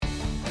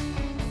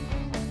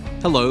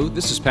Hello,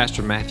 this is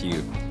Pastor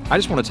Matthew. I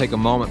just want to take a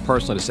moment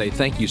personally to say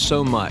thank you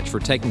so much for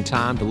taking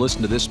time to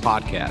listen to this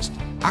podcast.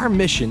 Our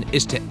mission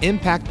is to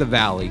impact the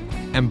valley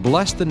and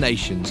bless the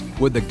nations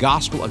with the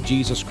gospel of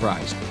Jesus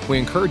Christ. We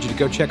encourage you to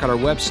go check out our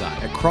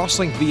website at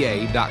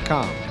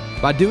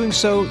crosslinkva.com. By doing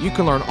so, you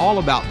can learn all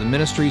about the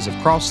ministries of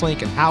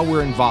Crosslink and how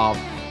we're involved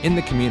in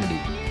the community.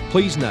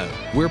 Please know,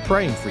 we're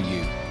praying for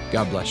you.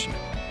 God bless you.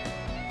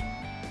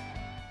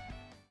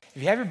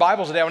 If you have your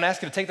Bibles today, I want to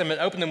ask you to take them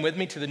and open them with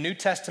me to the New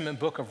Testament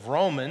book of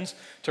Romans,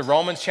 to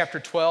Romans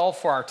chapter 12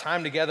 for our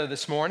time together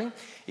this morning.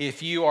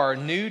 If you are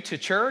new to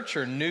church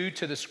or new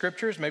to the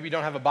scriptures, maybe you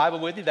don't have a Bible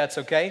with you, that's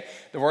okay.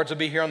 The words will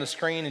be here on the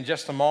screen in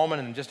just a moment,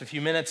 and in just a few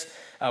minutes,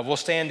 we'll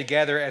stand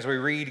together as we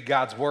read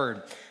God's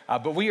word.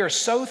 But we are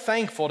so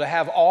thankful to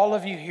have all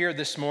of you here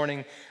this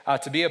morning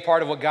to be a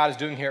part of what God is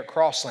doing here at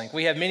Crosslink.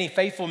 We have many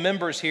faithful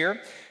members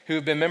here who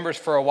have been members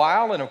for a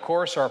while and, of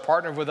course, are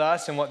partnered with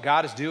us in what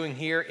God is doing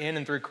here in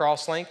and through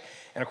Crosslink.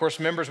 And, of course,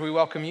 members, we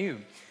welcome you.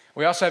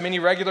 We also have many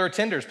regular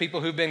attenders,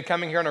 people who've been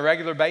coming here on a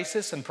regular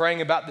basis and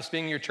praying about this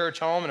being your church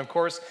home. And, of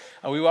course,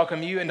 we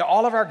welcome you. And to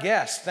all of our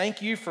guests,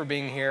 thank you for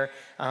being here.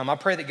 I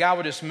pray that God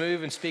would just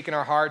move and speak in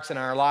our hearts and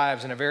our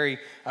lives in a very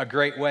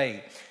great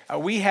way.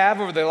 We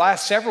have, over the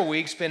last several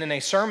weeks, been in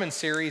a sermon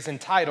series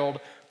entitled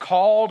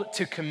Called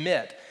to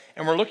Commit.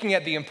 And we're looking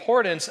at the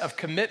importance of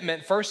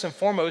commitment, first and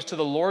foremost, to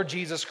the Lord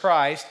Jesus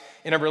Christ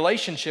in a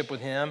relationship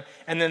with Him.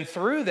 And then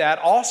through that,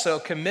 also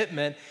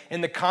commitment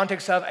in the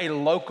context of a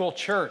local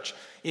church.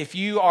 If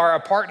you are a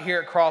part here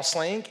at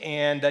Crosslink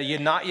and you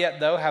not yet,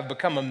 though, have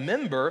become a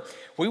member,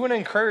 we want to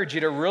encourage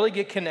you to really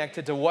get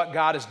connected to what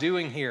God is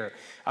doing here.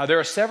 There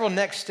are several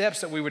next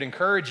steps that we would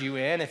encourage you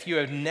in. If you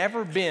have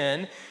never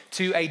been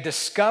to a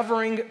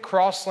Discovering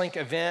Crosslink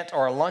event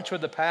or a Lunch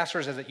with the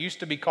Pastors, as it used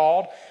to be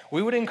called,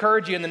 we would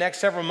encourage you in the next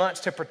several months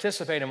to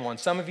participate in one.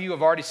 Some of you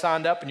have already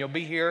signed up and you'll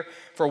be here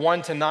for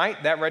one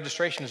tonight. That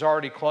registration is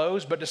already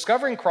closed. But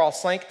Discovering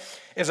Crosslink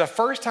is a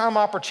first-time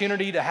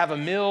opportunity to have a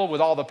meal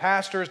with all the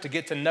pastors, to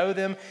get to know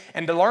them,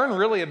 and to learn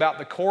really about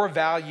the core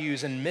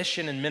values and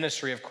mission and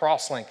ministry of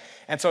Crosslink.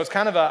 And so it's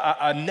kind of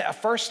a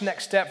first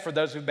next step for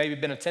those who've maybe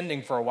been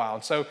attending for a while.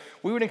 And so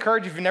we would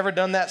encourage you, if you've never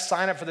done that,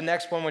 sign up for the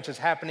next one, which is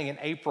happening in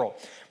April.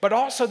 But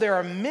also there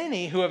are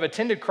many who have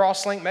attended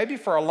Crosslink maybe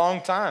for a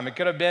long time. It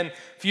could have been a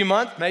few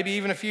months, maybe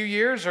even a few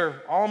years,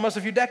 or almost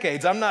a few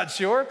decades. I'm not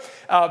sure.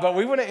 But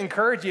we want to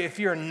encourage you, if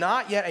you're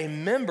not yet a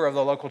member of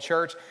the local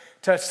church,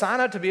 to sign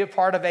up to be a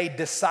part of a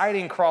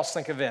Deciding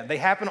Crosslink event. They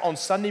happen on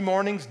Sunday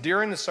mornings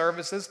during the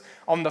services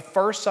on the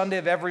first Sunday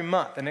of every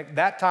month. And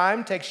that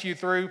time takes you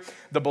through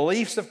the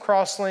beliefs of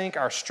Crosslink,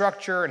 our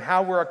structure, and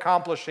how we're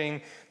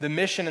accomplishing the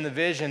mission and the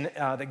vision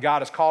that God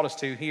has called us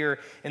to here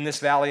in this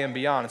valley and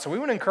beyond. And so we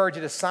want to encourage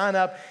you to sign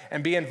up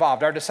and be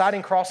involved. Our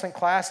Deciding Crosslink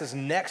class is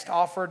next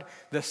offered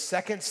the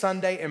second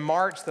Sunday in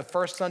March, the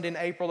first Sunday in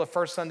April, the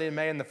first Sunday in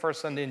May, and the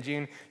first Sunday in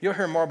June. You'll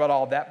hear more about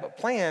all of that, but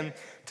plan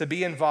to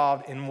be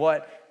involved in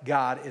what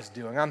God is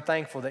doing. I'm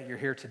thankful that you're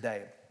here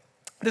today.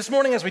 This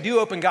morning, as we do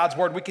open God's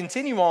Word, we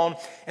continue on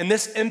in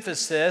this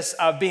emphasis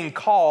of being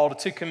called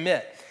to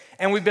commit.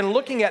 And we've been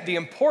looking at the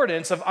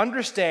importance of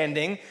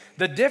understanding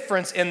the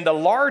difference in the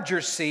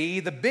larger C,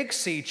 the big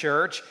C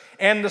church,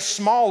 and the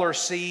smaller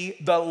C,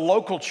 the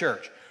local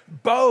church.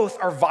 Both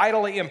are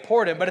vitally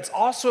important, but it's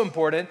also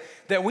important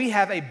that we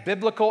have a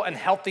biblical and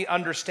healthy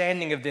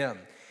understanding of them.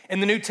 In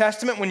the New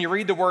Testament, when you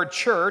read the word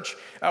church,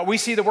 we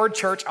see the word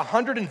church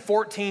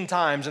 114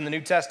 times in the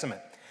New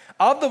Testament.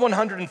 Of the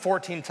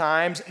 114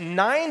 times,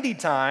 90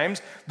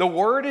 times, the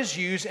word is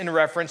used in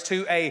reference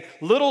to a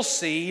little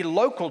c,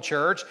 local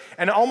church,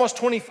 and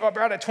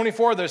about at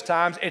 24 of those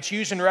times, it's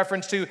used in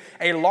reference to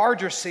a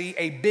larger C,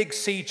 a big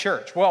C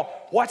church. Well,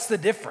 what's the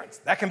difference?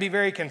 That can be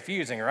very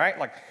confusing, right?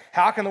 Like,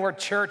 how can the word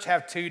church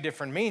have two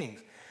different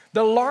meanings?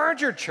 The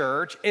larger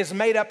church is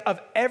made up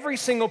of every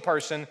single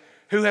person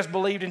who has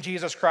believed in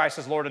Jesus Christ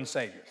as Lord and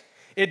Savior.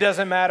 It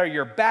doesn't matter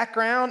your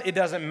background. It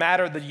doesn't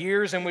matter the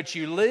years in which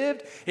you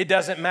lived. It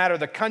doesn't matter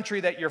the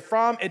country that you're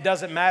from. It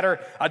doesn't matter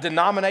a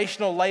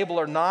denominational label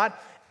or not.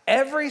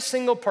 Every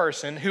single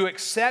person who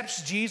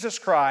accepts Jesus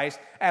Christ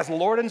as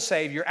Lord and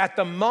Savior at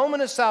the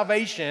moment of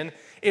salvation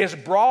is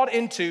brought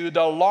into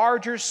the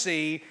larger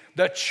C,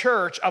 the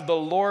church of the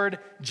Lord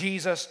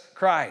Jesus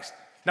Christ.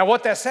 Now,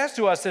 what that says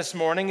to us this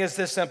morning is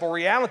this simple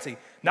reality.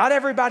 Not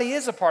everybody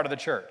is a part of the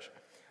church.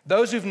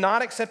 Those who've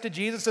not accepted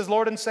Jesus as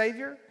Lord and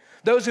Savior,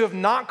 those who have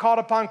not called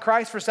upon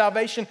Christ for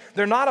salvation,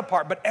 they're not a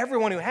part. But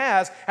everyone who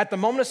has, at the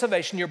moment of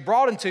salvation, you're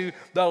brought into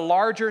the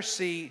larger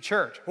C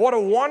church. What a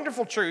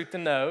wonderful truth to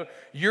know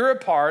you're a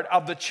part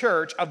of the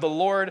church of the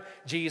Lord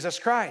Jesus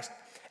Christ.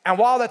 And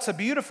while that's a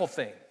beautiful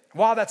thing,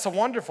 while that's a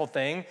wonderful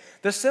thing,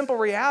 the simple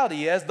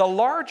reality is the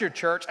larger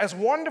church, as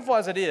wonderful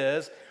as it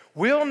is,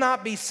 will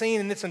not be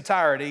seen in its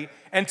entirety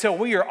until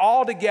we are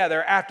all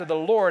together after the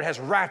Lord has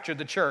raptured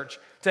the church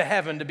to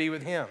heaven to be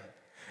with Him.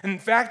 In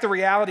fact, the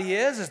reality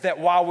is that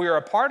while we are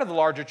a part of the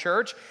larger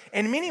church,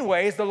 in many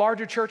ways, the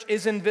larger church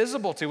is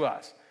invisible to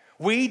us.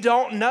 We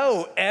don't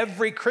know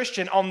every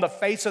Christian on the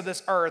face of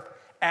this earth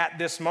at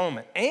this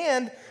moment.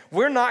 And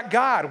we're not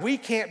God. We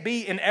can't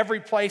be in every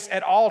place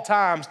at all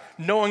times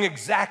knowing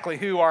exactly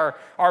who our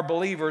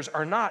believers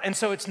are not. And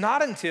so it's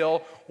not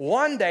until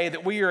one day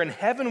that we are in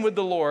heaven with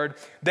the Lord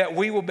that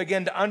we will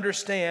begin to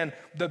understand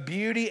the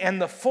beauty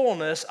and the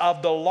fullness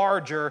of the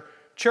larger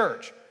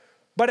church.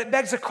 But it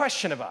begs a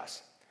question of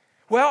us.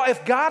 Well,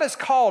 if God has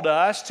called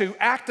us to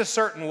act a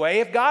certain way,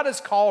 if God has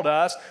called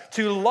us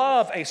to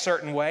love a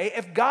certain way,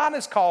 if God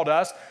has called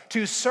us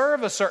to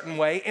serve a certain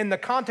way in the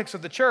context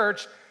of the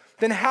church,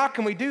 then how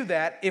can we do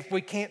that if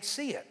we can't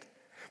see it?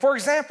 For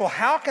example,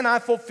 how can I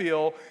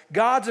fulfill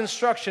God's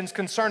instructions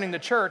concerning the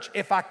church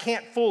if I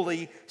can't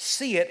fully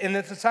see it in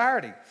its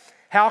entirety?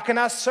 How can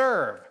I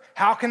serve?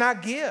 How can I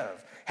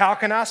give? How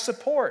can I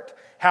support?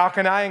 How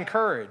can I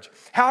encourage?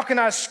 How can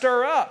I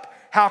stir up?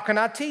 How can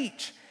I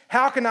teach?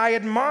 How can I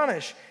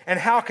admonish? And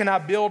how can I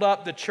build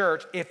up the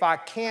church if I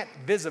can't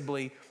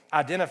visibly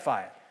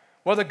identify it?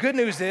 Well, the good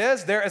news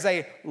is there is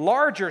a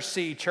larger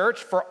C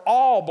church for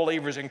all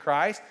believers in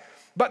Christ,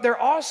 but there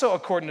also,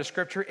 according to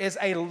Scripture, is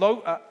the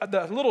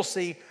little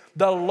c,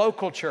 the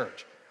local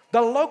church.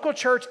 The local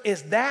church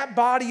is that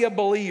body of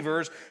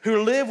believers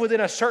who live within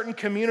a certain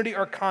community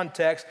or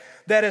context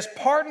that is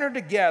partnered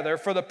together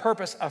for the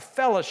purpose of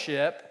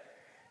fellowship,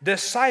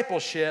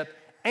 discipleship,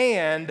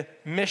 and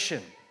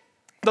mission.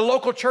 The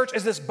local church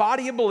is this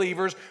body of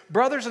believers,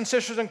 brothers and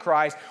sisters in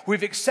Christ.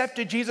 We've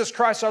accepted Jesus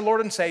Christ, our Lord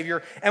and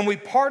Savior, and we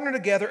partner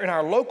together in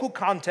our local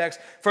context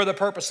for the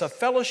purpose of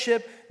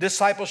fellowship,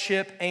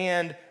 discipleship,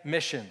 and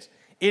missions.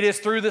 It is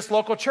through this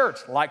local church,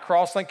 like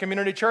Crosslink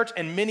Community Church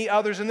and many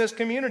others in this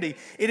community,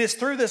 it is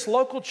through this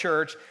local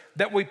church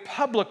that we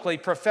publicly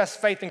profess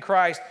faith in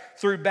Christ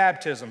through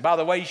baptism. By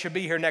the way, you should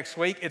be here next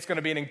week. It's going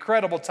to be an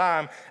incredible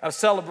time of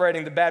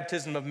celebrating the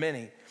baptism of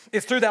many.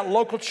 It's through that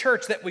local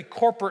church that we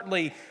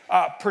corporately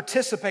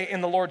participate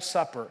in the Lord's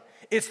Supper.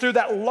 It's through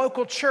that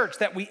local church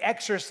that we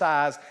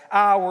exercise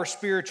our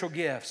spiritual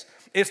gifts.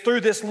 It's through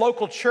this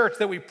local church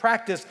that we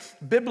practice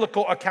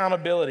biblical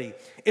accountability.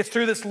 It's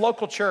through this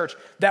local church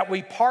that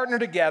we partner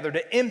together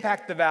to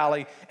impact the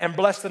valley and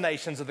bless the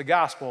nations of the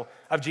gospel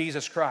of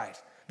Jesus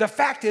Christ. The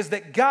fact is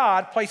that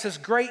God places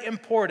great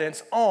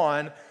importance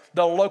on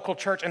the local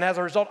church. And as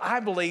a result, I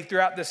believe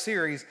throughout this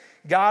series,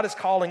 God is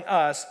calling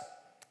us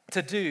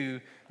to do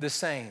the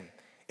same.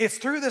 It's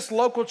through this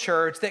local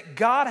church that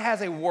God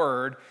has a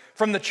word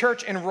from the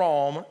church in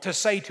Rome to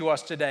say to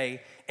us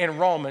today in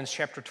Romans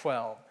chapter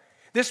 12.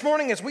 This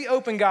morning, as we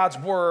open God's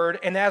word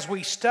and as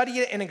we study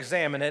it and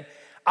examine it,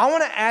 I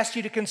want to ask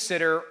you to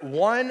consider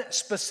one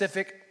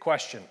specific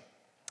question.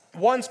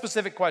 One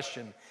specific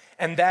question,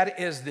 and that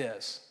is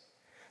this.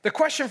 The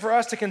question for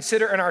us to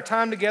consider in our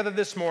time together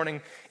this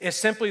morning is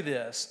simply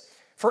this.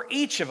 For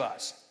each of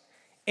us,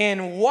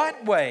 in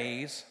what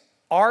ways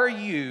are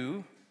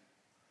you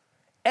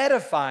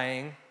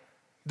edifying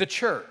the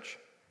church?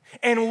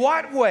 In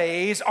what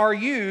ways are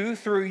you,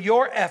 through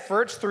your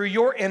efforts, through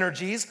your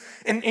energies,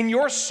 in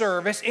your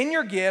service, in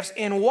your gifts,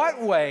 in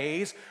what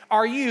ways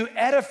are you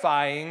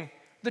edifying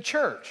the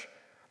church?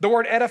 The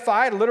word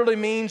edify literally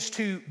means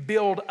to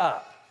build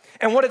up.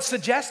 And what it's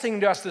suggesting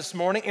to us this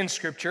morning in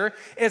Scripture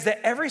is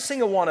that every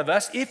single one of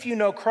us, if you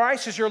know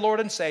Christ as your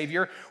Lord and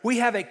Savior, we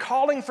have a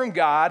calling from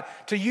God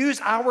to use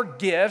our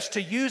gifts,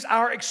 to use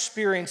our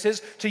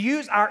experiences, to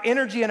use our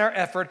energy and our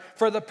effort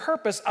for the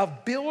purpose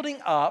of building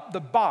up the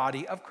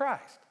body of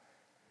Christ.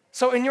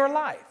 So in your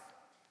life,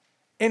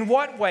 in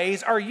what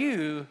ways are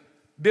you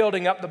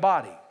building up the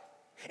body?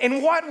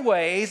 In what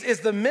ways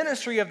is the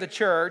ministry of the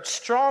church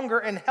stronger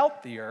and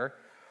healthier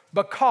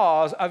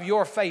because of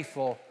your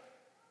faithful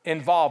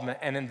involvement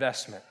and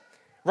investment?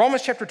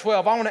 Romans chapter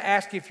 12, I want to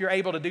ask you, if you're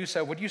able to do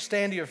so, would you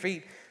stand to your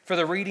feet for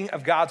the reading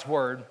of God's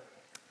word?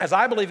 As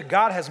I believe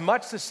God has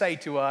much to say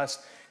to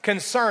us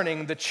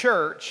concerning the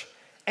church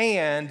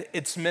and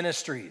its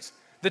ministries.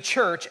 The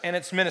church and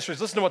its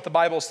ministries. Listen to what the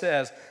Bible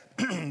says,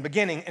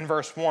 beginning in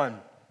verse 1.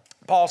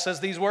 Paul says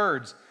these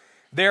words,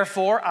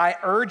 "Therefore I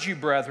urge you,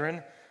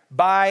 brethren,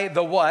 by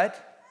the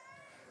what?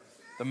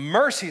 The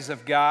mercies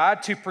of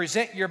God, to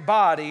present your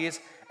bodies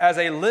as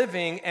a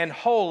living and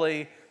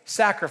holy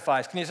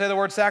sacrifice." Can you say the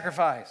word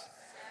sacrifice?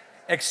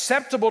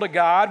 Acceptable to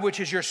God, which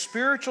is your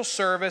spiritual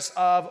service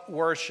of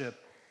worship.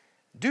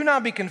 Do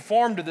not be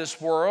conformed to this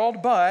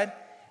world,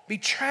 but be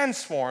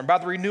transformed by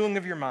the renewing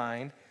of your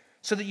mind,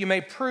 so that you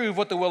may prove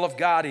what the will of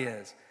God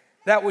is,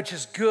 that which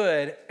is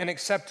good and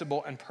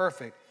acceptable and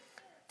perfect.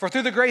 For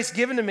through the grace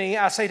given to me,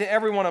 I say to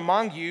everyone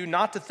among you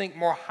not to think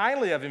more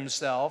highly of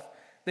himself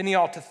than he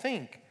ought to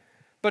think,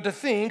 but to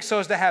think so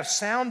as to have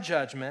sound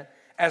judgment,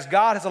 as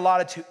God has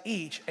allotted to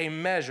each a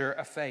measure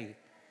of faith.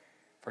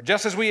 For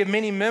just as we have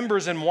many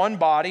members in one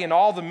body, and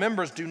all the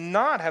members do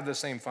not have the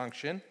same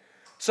function,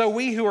 so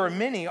we who are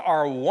many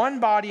are one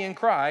body in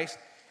Christ,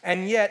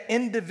 and yet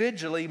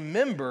individually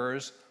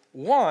members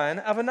one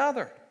of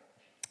another.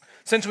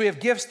 Since we have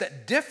gifts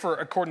that differ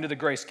according to the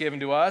grace given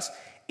to us,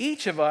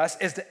 each of us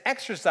is to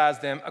exercise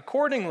them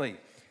accordingly.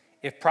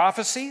 If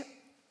prophecy,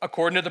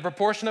 according to the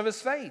proportion of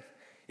his faith.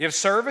 If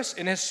service,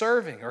 in his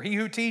serving, or he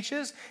who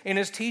teaches, in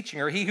his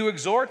teaching, or he who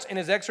exhorts, in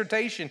his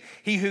exhortation.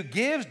 He who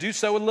gives, do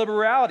so with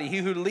liberality. He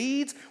who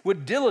leads,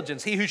 with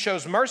diligence. He who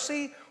shows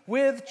mercy,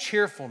 with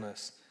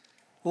cheerfulness.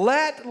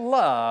 Let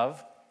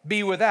love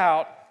be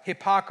without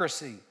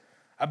hypocrisy.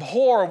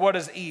 Abhor what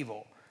is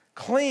evil.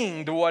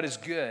 Cling to what is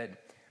good.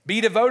 Be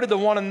devoted to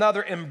one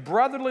another in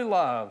brotherly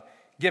love.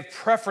 Give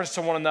preference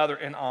to one another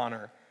in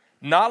honor.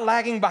 Not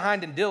lagging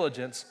behind in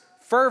diligence,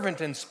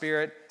 fervent in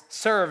spirit,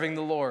 serving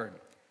the Lord.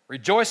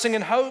 Rejoicing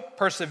in hope,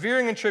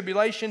 persevering in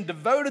tribulation,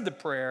 devoted to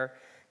prayer,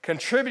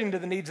 contributing to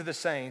the needs of the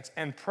saints,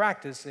 and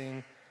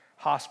practicing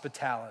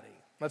hospitality.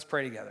 Let's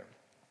pray together.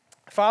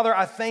 Father,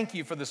 I thank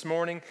you for this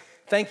morning.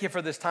 Thank you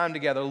for this time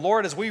together.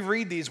 Lord, as we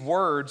read these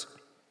words,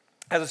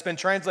 as it's been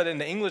translated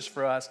into English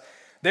for us,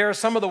 there are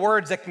some of the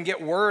words that can get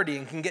wordy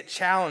and can get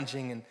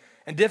challenging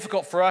and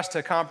difficult for us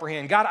to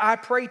comprehend. God, I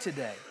pray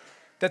today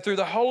that through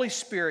the Holy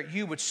Spirit,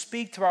 you would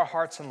speak to our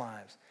hearts and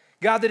lives.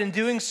 God, that in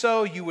doing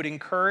so, you would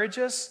encourage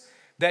us,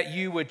 that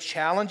you would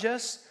challenge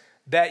us,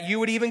 that you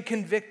would even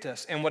convict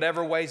us in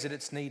whatever ways that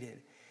it's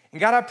needed. And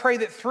God, I pray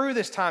that through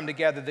this time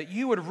together, that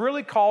you would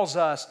really cause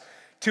us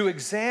to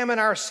examine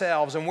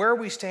ourselves and where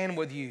we stand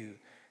with you,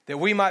 that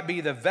we might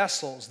be the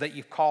vessels that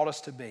you've called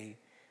us to be.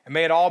 And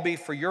may it all be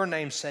for your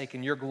name's sake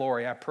and your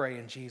glory, I pray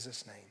in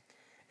Jesus' name.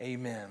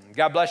 Amen.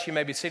 God bless you. You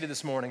may be seated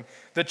this morning.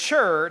 The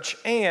church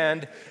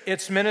and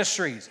its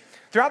ministries.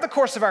 Throughout the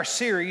course of our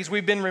series,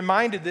 we've been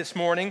reminded this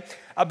morning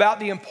about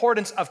the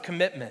importance of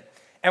commitment.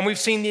 And we've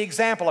seen the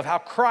example of how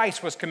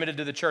Christ was committed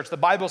to the church. The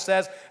Bible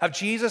says of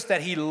Jesus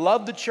that he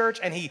loved the church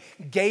and he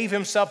gave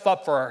himself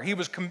up for her. He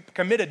was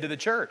committed to the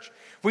church.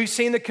 We've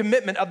seen the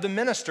commitment of the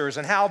ministers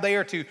and how they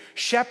are to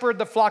shepherd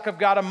the flock of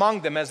God among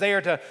them, as they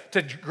are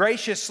to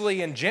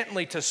graciously and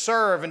gently to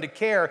serve and to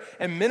care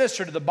and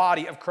minister to the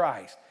body of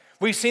Christ.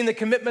 We've seen the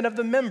commitment of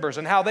the members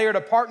and how they are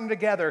to partner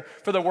together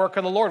for the work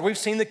of the Lord. We've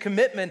seen the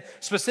commitment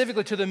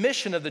specifically to the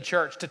mission of the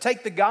church, to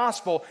take the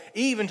gospel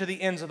even to the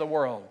ends of the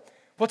world.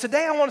 Well,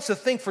 today I want us to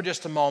think for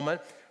just a moment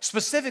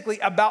specifically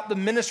about the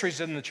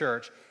ministries in the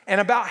church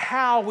and about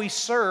how we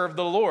serve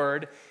the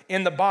Lord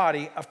in the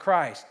body of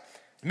Christ.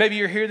 Maybe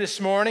you're here this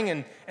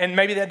morning and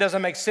maybe that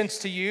doesn't make sense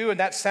to you and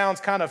that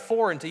sounds kind of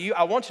foreign to you.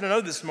 I want you to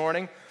know this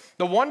morning,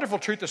 the wonderful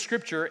truth of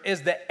Scripture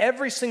is that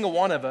every single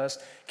one of us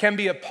can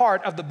be a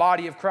part of the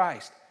body of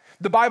Christ.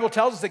 The Bible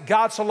tells us that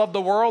God so loved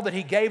the world that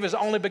he gave his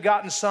only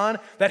begotten Son,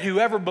 that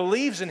whoever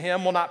believes in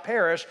him will not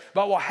perish,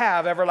 but will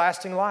have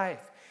everlasting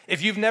life.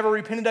 If you've never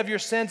repented of your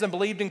sins and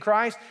believed in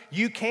Christ,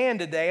 you can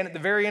today, and at the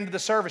very end of the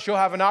service, you'll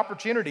have an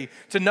opportunity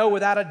to know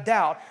without a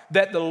doubt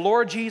that the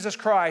Lord Jesus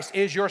Christ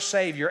is your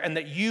Savior and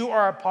that you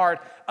are a part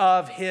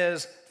of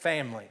his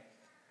family.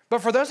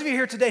 But for those of you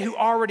here today who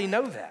already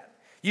know that,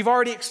 you've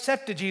already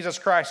accepted Jesus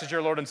Christ as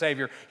your Lord and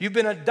Savior, you've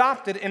been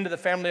adopted into the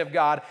family of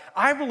God,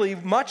 I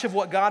believe much of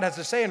what God has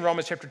to say in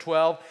Romans chapter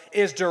 12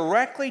 is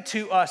directly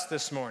to us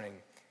this morning.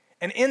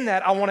 And in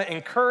that, I want to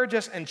encourage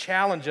us and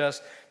challenge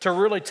us to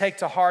really take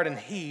to heart and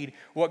heed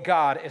what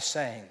God is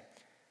saying.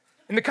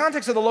 In the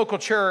context of the local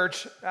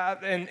church,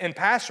 and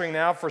pastoring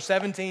now for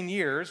 17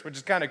 years, which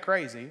is kind of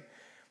crazy,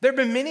 there have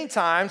been many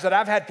times that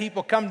I've had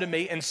people come to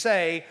me and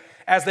say,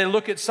 as they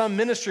look at some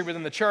ministry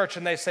within the church,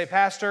 and they say,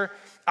 Pastor,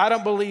 I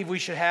don't believe we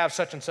should have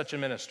such and such a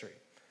ministry.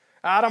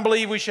 I don't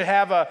believe we should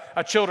have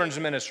a children's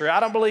ministry. I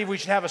don't believe we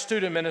should have a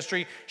student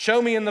ministry.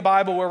 Show me in the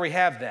Bible where we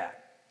have that.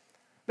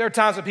 There are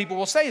times that people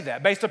will say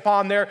that based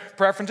upon their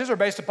preferences or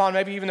based upon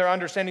maybe even their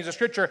understandings of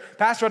Scripture.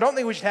 Pastor, I don't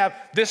think we should have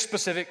this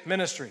specific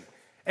ministry.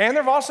 And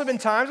there have also been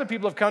times that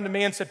people have come to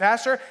me and said,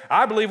 Pastor,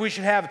 I believe we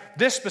should have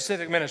this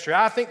specific ministry.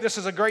 I think this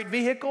is a great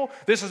vehicle,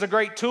 this is a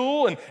great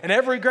tool, and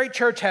every great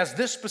church has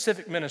this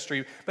specific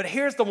ministry. But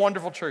here's the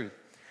wonderful truth.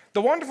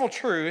 The wonderful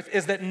truth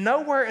is that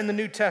nowhere in the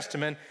New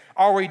Testament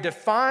are we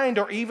defined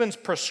or even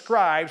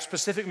prescribed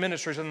specific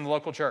ministries in the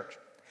local church.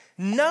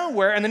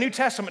 Nowhere in the New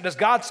Testament does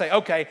God say,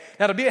 okay,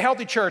 now to be a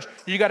healthy church,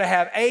 you got to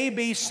have A,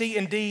 B, C,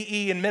 and D,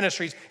 E in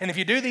ministries. And if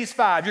you do these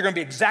 5, you're going to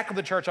be exactly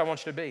the church I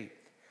want you to be.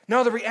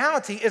 No, the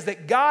reality is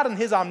that God in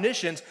his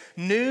omniscience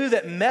knew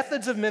that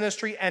methods of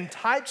ministry and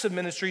types of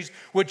ministries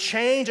would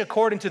change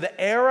according to the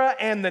era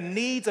and the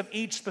needs of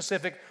each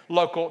specific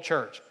local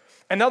church.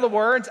 In other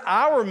words,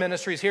 our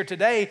ministries here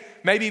today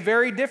may be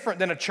very different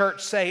than a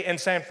church, say, in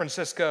San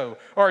Francisco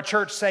or a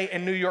church, say,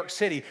 in New York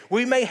City.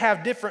 We may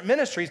have different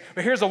ministries,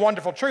 but here's the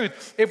wonderful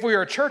truth. If we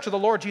are a church of the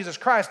Lord Jesus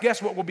Christ,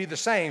 guess what will be the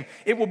same?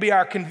 It will be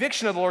our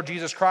conviction of the Lord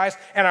Jesus Christ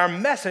and our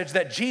message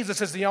that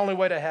Jesus is the only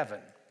way to heaven.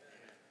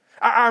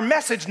 Our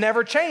message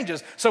never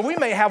changes. So we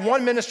may have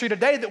one ministry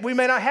today that we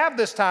may not have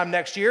this time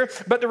next year,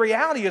 but the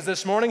reality is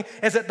this morning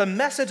is that the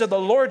message of the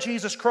Lord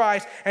Jesus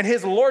Christ and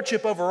his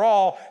lordship over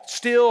all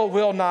still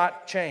will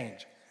not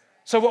change.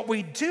 So what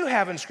we do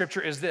have in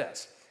Scripture is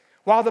this.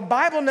 While the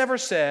Bible never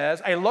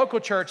says a local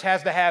church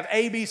has to have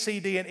A, B, C,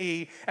 D, and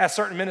E as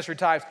certain ministry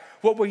types,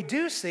 what we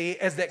do see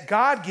is that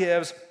God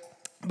gives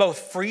both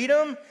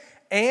freedom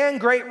and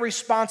great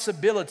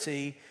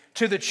responsibility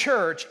to the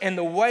church in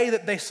the way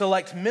that they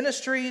select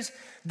ministries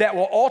that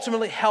will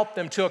ultimately help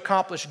them to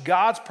accomplish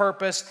God's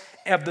purpose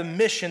of the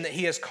mission that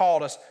he has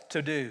called us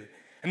to do.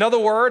 In other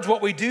words,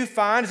 what we do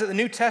find is that the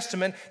New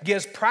Testament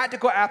gives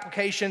practical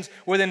applications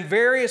within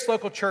various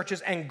local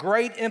churches and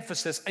great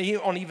emphasis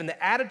on even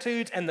the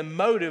attitudes and the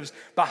motives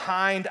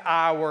behind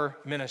our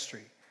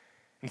ministry.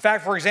 In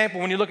fact, for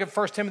example, when you look at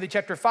 1 Timothy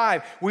chapter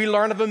 5, we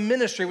learn of a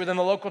ministry within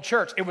the local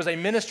church. It was a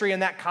ministry in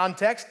that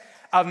context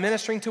of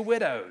ministering to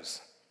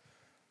widows.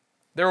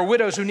 There were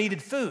widows who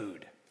needed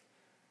food.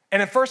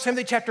 And in 1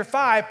 Timothy chapter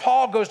 5,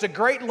 Paul goes to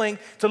great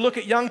length to look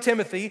at young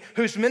Timothy,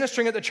 who's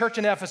ministering at the church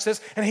in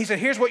Ephesus, and he said,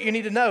 here's what you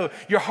need to know.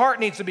 Your heart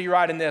needs to be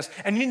right in this,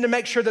 and you need to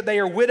make sure that they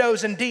are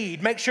widows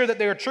indeed. Make sure that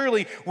they are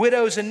truly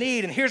widows in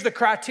need, and here's the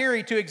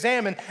criteria to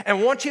examine.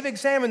 And once you've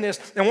examined this,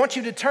 and once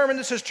you've determined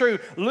this is true,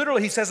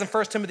 literally he says in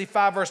 1 Timothy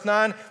 5, verse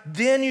 9,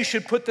 then you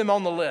should put them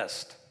on the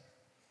list.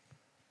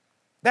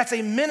 That's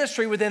a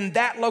ministry within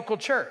that local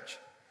church,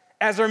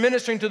 as they're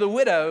ministering to the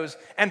widows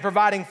and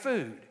providing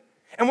food.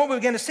 And what we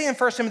begin to see in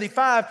 1 Timothy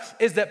 5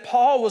 is that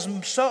Paul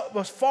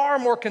was far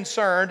more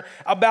concerned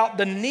about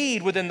the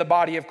need within the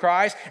body of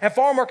Christ and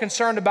far more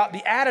concerned about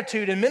the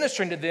attitude in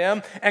ministering to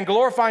them and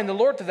glorifying the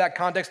Lord through that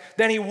context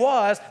than he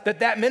was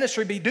that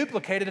ministry be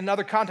duplicated in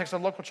other contexts of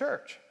the local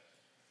church.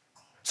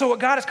 So what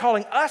God is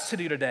calling us to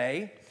do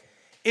today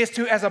is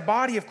to, as a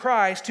body of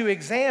Christ, to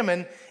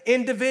examine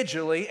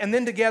individually and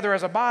then together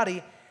as a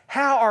body,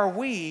 how are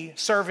we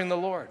serving the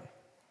Lord?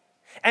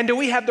 And do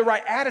we have the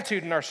right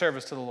attitude in our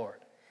service to the Lord?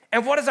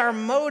 And what is our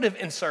motive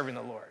in serving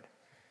the Lord?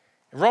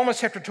 In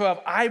Romans chapter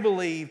 12, I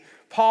believe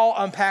Paul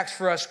unpacks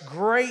for us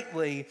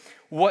greatly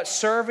what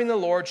serving the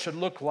Lord should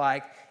look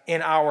like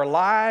in our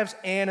lives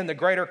and in the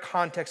greater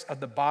context of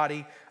the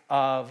body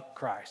of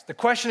Christ. The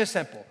question is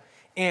simple.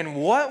 In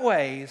what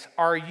ways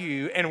are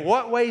you, in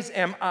what ways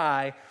am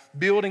I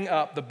building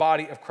up the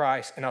body of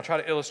Christ? And I'll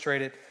try to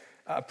illustrate it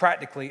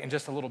practically in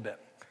just a little bit.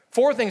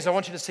 4 things I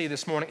want you to see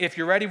this morning. If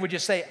you're ready, would you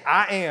say,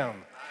 I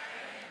am?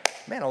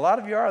 Man, a lot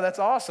of you are. That's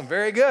awesome.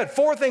 Very good.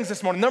 4 things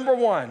this morning. Number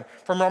 1,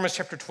 from Romans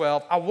chapter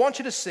 12, I want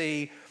you to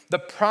see the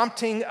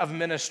prompting of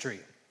ministry.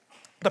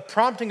 The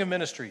prompting of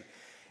ministry.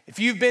 If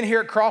you've been here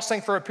at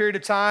Crosslink for a period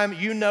of time,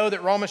 you know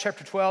that Romans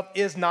chapter 12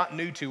 is not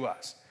new to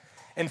us.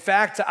 In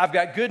fact, I've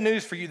got good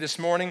news for you this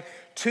morning.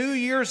 2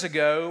 years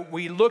ago,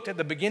 we looked at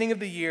the beginning of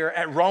the year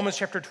at Romans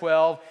chapter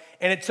 12,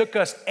 and it took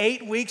us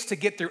 8 weeks to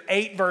get through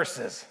 8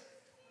 verses.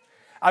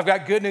 I've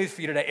got good news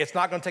for you today. It's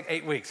not going to take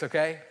 8 weeks,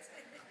 okay?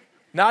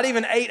 Not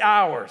even 8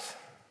 hours.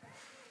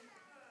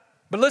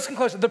 But listen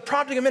closely, the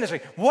prompting of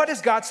ministry. What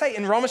does God say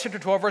in Romans chapter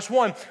 12, verse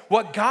 1?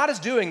 What God is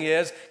doing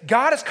is,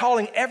 God is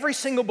calling every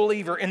single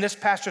believer in this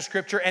passage of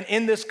scripture and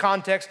in this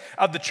context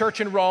of the church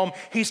in Rome,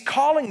 he's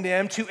calling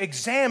them to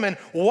examine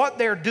what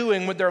they're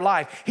doing with their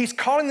life. He's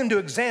calling them to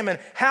examine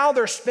how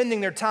they're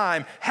spending their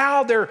time,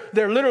 how they're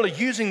literally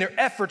using their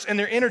efforts and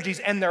their energies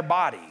and their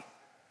body.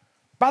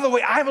 By the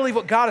way, I believe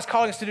what God is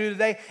calling us to do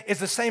today is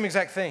the same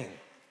exact thing.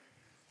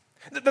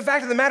 The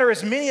fact of the matter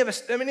is, many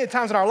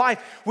times in our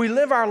life, we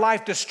live our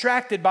life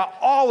distracted by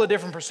all the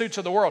different pursuits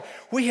of the world.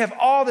 We have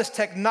all this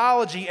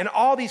technology and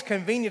all these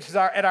conveniences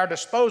at our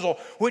disposal,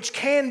 which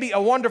can be a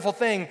wonderful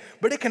thing,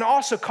 but it can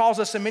also cause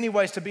us in many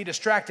ways to be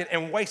distracted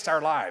and waste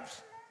our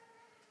lives.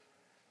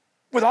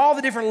 With all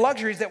the different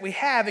luxuries that we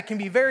have, it can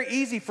be very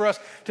easy for us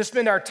to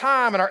spend our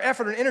time and our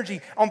effort and energy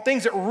on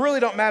things that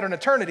really don't matter in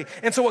eternity.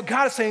 And so what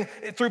God is saying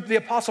through the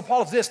Apostle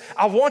Paul is this: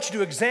 I want you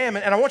to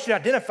examine and I want you to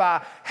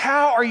identify,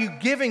 how are you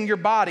giving your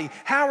body?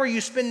 How are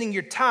you spending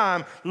your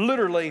time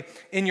literally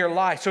in your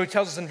life? So he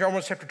tells us in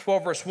Romans chapter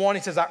 12, verse 1,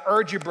 he says, I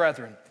urge you,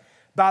 brethren,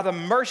 by the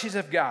mercies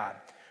of God,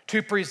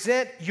 to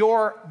present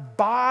your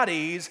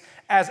bodies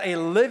as a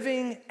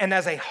living and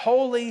as a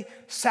holy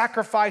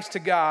sacrifice to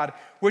God,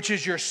 which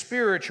is your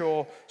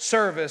spiritual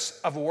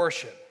service of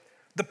worship.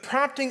 The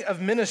prompting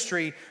of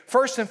ministry,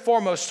 first and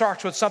foremost,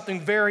 starts with something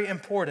very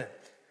important.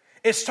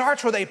 It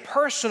starts with a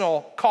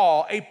personal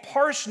call, a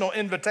personal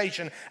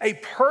invitation, a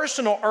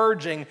personal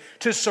urging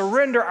to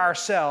surrender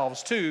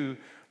ourselves to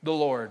the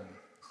Lord.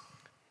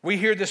 We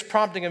hear this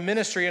prompting of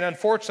ministry, and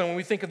unfortunately, when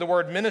we think of the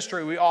word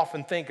ministry, we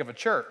often think of a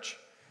church.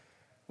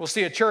 We'll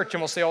see a church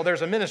and we'll say, oh,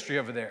 there's a ministry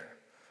over there.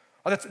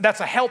 Oh, that's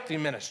a healthy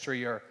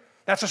ministry, or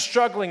that's a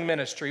struggling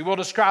ministry. We'll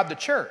describe the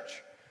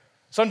church.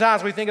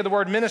 Sometimes we think of the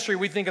word ministry,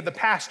 we think of the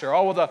pastor.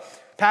 Oh, well, the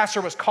pastor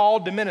was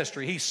called to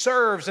ministry. He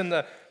serves in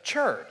the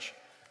church.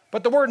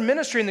 But the word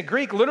ministry in the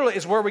Greek literally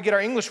is where we get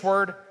our English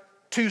word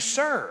to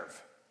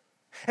serve.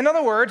 In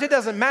other words, it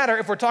doesn't matter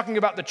if we're talking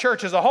about the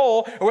church as a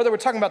whole or whether we're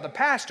talking about the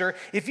pastor.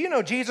 If you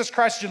know Jesus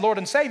Christ as your Lord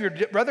and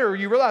Savior, whether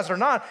you realize it or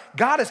not,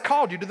 God has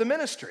called you to the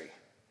ministry.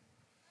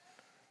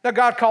 Now,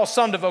 God calls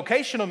some to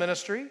vocational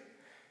ministry.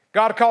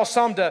 God calls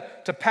some to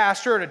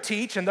pastor or to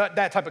teach and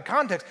that type of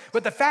context.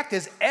 But the fact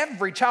is,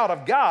 every child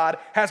of God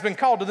has been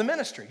called to the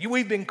ministry.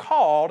 We've been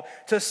called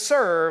to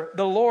serve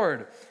the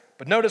Lord.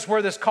 But notice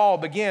where this call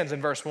begins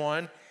in verse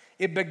 1.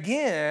 It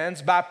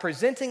begins by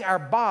presenting our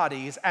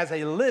bodies as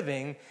a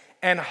living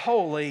and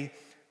holy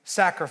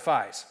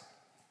sacrifice.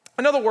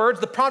 In other words,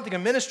 the prompting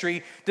of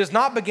ministry does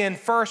not begin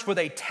first with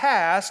a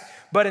task,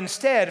 but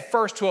instead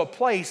first to a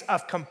place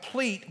of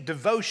complete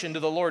devotion to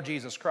the Lord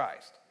Jesus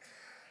Christ.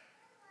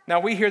 Now,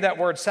 we hear that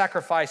word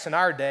sacrifice in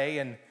our day,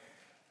 and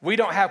we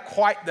don't have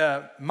quite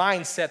the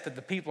mindset that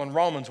the people in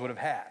Romans would have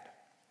had.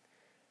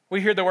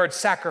 We hear the word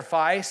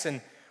sacrifice,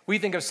 and we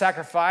think of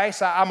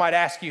sacrifice. I might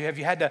ask you, have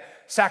you had to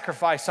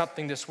sacrifice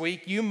something this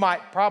week? You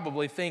might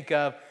probably think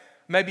of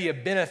maybe a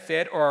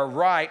benefit or a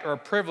right or a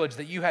privilege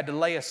that you had to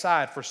lay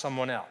aside for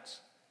someone else.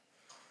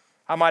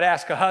 I might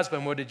ask a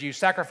husband, well, did you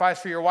sacrifice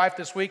for your wife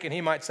this week? And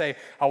he might say,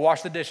 I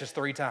washed the dishes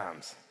 3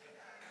 times.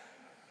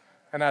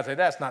 And I'd say,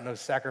 that's not no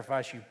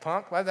sacrifice, you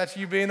punk. Well, that's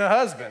you being a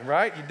husband,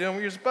 right? You're doing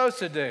what you're supposed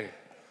to do,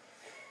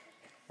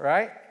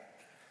 right?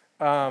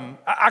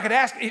 I could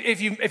ask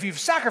if you've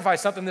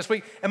sacrificed something this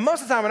week, and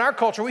most of the time in our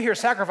culture, we hear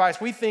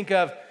sacrifice, we think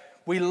of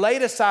we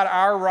laid aside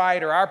our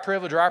right or our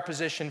privilege or our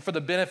position for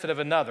the benefit of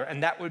another,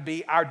 and that would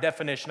be our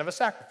definition of a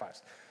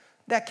sacrifice.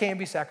 That can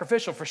be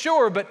sacrificial for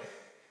sure, but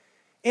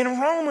in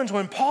Romans,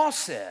 when Paul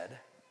said,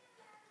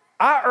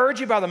 I urge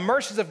you by the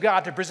mercies of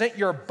God to present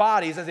your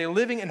bodies as a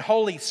living and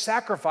holy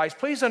sacrifice,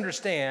 please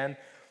understand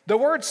the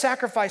word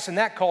sacrifice in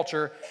that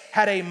culture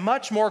had a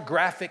much more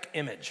graphic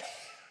image.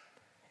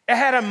 It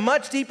had a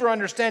much deeper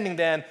understanding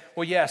than,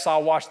 well, yes,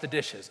 I'll wash the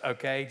dishes,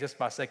 okay, just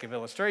by sake of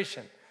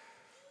illustration.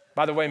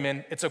 By the way,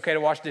 men, it's okay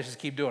to wash dishes,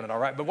 keep doing it, all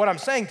right? But what I'm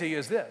saying to you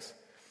is this.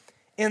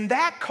 In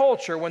that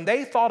culture, when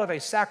they thought of a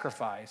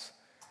sacrifice,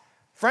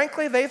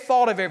 frankly, they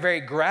thought of a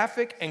very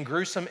graphic and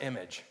gruesome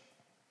image.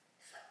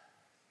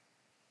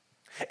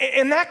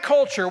 In that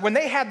culture, when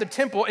they had the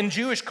temple in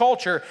Jewish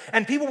culture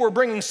and people were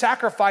bringing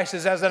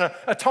sacrifices as an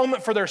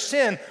atonement for their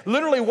sin,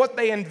 literally what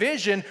they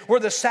envisioned were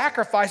the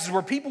sacrifices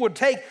where people would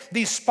take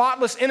these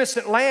spotless,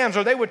 innocent lambs,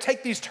 or they would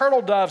take these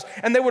turtle doves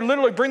and they would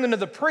literally bring them to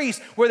the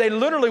priest, where they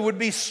literally would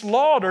be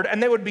slaughtered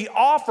and they would be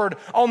offered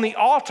on the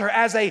altar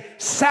as a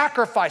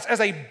sacrifice,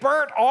 as a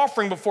burnt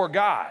offering before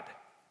God.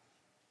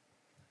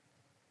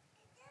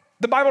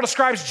 The Bible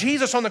describes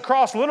Jesus on the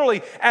cross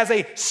literally as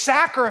a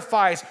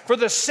sacrifice for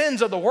the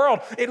sins of the world.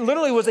 It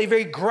literally was a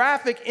very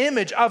graphic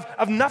image of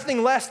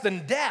nothing less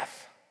than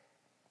death.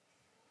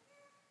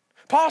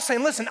 Paul's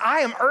saying, listen, I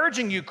am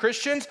urging you,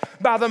 Christians,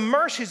 by the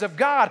mercies of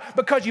God,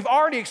 because you've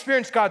already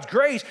experienced God's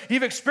grace,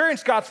 you've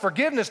experienced God's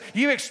forgiveness,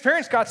 you've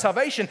experienced God's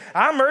salvation.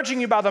 I'm urging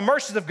you by the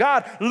mercies of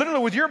God,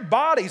 literally with your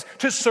bodies,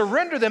 to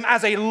surrender them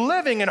as a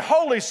living and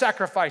holy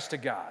sacrifice to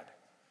God.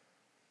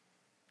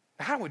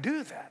 How do we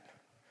do that?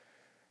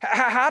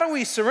 How do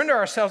we surrender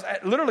ourselves?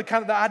 Literally,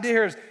 kind of the idea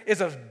here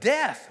is of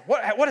death.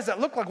 What does that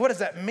look like? What does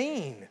that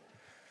mean?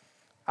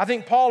 I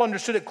think Paul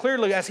understood it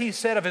clearly as he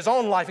said of his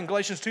own life in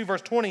Galatians 2,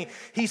 verse 20.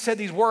 He said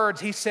these words.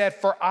 He said,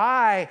 for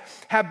I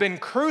have been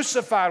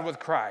crucified with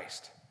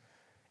Christ.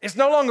 It's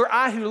no longer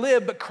I who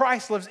live, but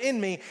Christ lives in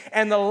me.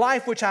 And the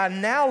life which I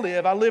now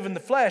live, I live in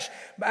the flesh.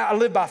 I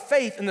live by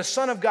faith in the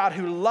Son of God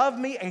who loved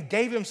me and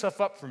gave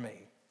himself up for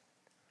me.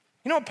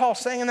 You know what Paul's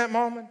saying in that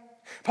moment?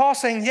 Paul's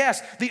saying,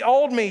 yes, the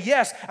old me,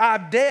 yes,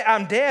 I'm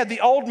dead.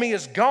 The old me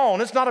is gone.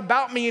 It's not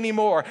about me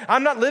anymore.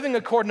 I'm not living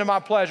according to my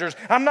pleasures.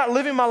 I'm not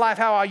living my life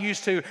how I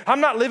used to.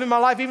 I'm not living my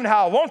life even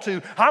how I want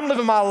to. I'm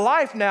living my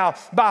life now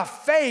by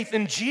faith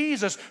in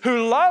Jesus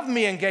who loved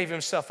me and gave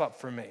himself up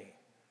for me.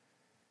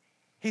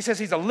 He says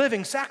he's a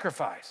living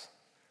sacrifice.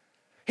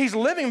 He's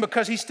living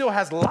because he still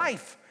has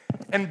life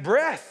and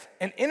breath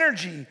and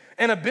energy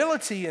and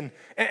ability and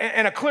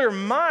a clear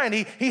mind.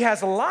 He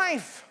has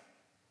life.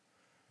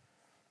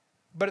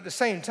 But at the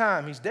same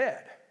time, he's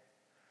dead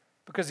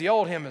because the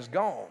old him is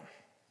gone.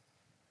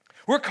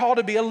 We're called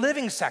to be a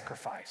living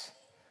sacrifice.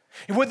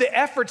 With the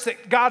efforts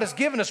that God has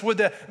given us, with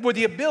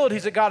the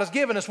abilities that God has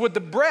given us, with the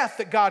breath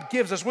that God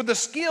gives us, with the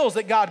skills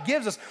that God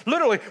gives us,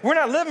 literally, we're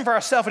not living for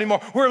ourselves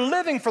anymore. We're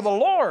living for the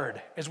Lord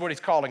is what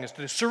he's calling us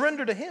to do.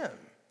 Surrender to him.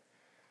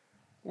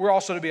 We're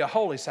also to be a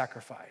holy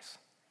sacrifice.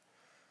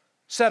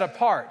 Set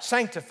apart,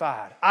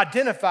 sanctified,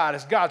 identified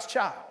as God's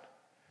child.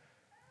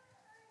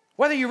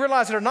 Whether you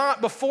realize it or not,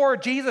 before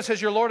Jesus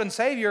is your Lord and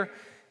Savior,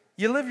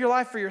 you live your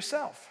life for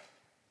yourself.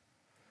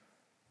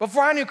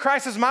 Before I knew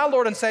Christ as my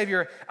Lord and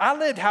Savior, I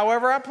lived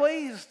however I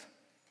pleased.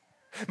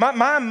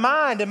 My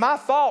mind and my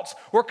thoughts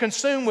were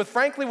consumed with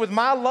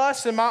my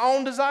lusts and my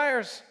own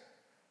desires.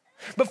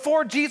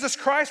 Before Jesus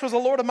Christ was the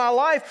Lord of my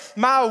life,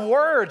 my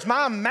words,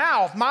 my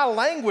mouth, my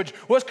language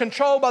was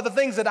controlled by the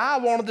things that I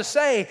wanted to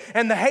say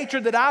and the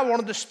hatred that I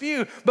wanted to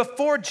spew.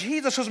 Before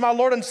Jesus was my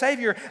Lord and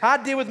Savior,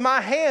 I did with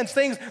my hands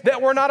things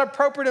that were not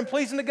appropriate and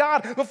pleasing to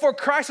God. Before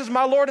Christ was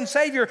my Lord and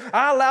Savior,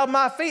 I allowed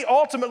my feet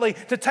ultimately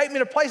to take me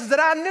to places that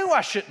I knew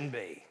I shouldn't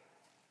be.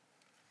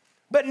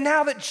 But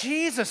now that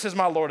Jesus is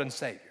my Lord and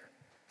Savior,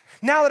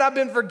 now that I've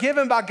been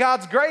forgiven by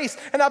God's grace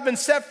and I've been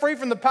set free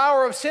from the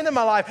power of sin in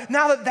my life,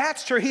 now that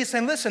that's true, he's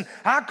saying, listen,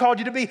 I called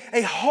you to be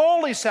a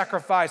holy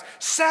sacrifice,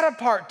 set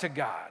apart to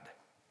God.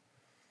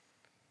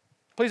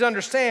 Please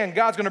understand,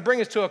 God's going to bring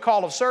us to a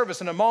call of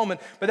service in a moment,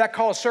 but that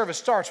call of service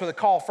starts with a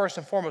call first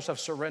and foremost of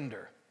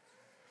surrender.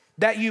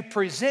 That you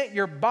present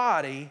your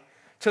body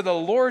to the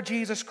Lord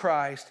Jesus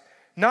Christ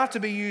not to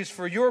be used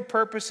for your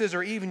purposes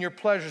or even your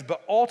pleasures,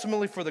 but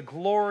ultimately for the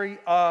glory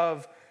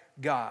of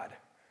God.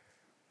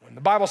 When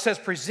the Bible says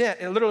present,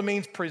 it literally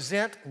means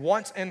present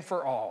once and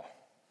for all.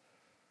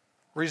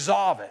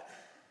 Resolve it.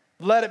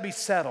 Let it be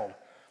settled.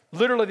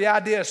 Literally, the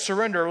idea is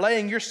surrender,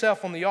 laying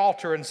yourself on the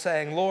altar and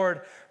saying,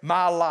 Lord,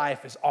 my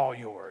life is all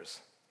yours.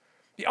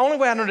 The only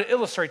way I know to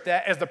illustrate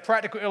that is the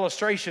practical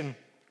illustration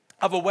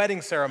of a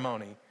wedding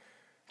ceremony.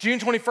 June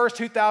 21st,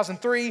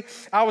 2003,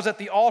 I was at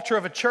the altar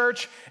of a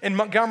church in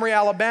Montgomery,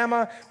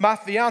 Alabama. My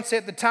fiance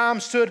at the time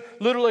stood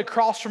literally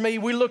across from me.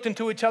 We looked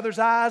into each other's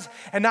eyes,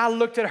 and I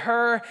looked at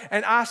her,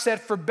 and I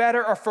said, for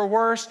better or for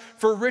worse,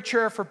 for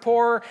richer or for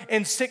poorer,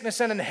 in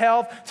sickness and in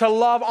health, to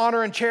love,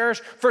 honor, and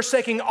cherish,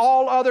 forsaking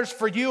all others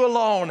for you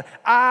alone,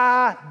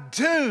 I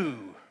do.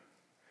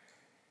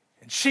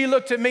 And she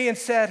looked at me and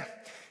said,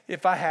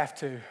 if I have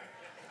to.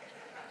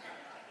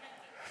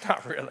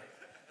 Not really.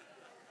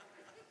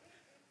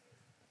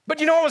 But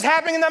you know what was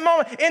happening in that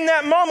moment? In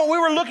that moment, we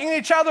were looking at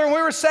each other and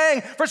we were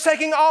saying,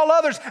 forsaking all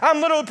others,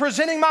 I'm literally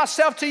presenting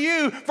myself to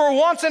you for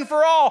once and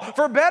for all,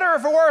 for better or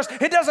for worse.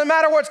 It doesn't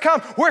matter what's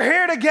come. We're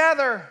here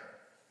together.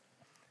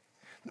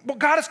 What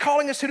God is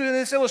calling us to do in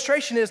this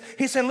illustration is,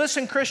 He's saying,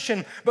 listen,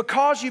 Christian,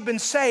 because you've been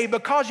saved,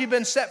 because you've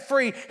been set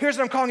free, here's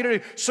what I'm calling you to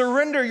do.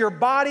 Surrender your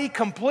body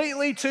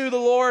completely to the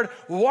Lord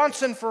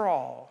once and for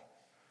all.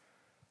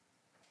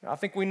 I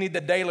think we need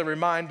the daily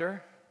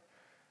reminder,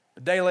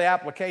 the daily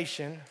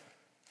application.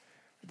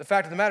 The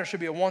fact of the matter should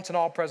be a once and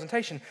all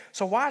presentation.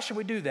 So why should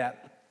we do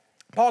that?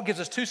 Paul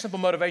gives us two simple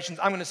motivations.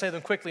 I'm going to say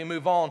them quickly and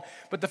move on.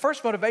 But the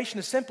first motivation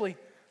is simply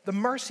the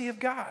mercy of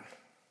God.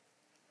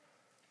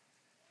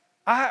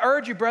 I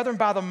urge you, brethren,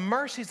 by the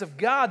mercies of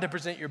God to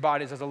present your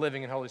bodies as a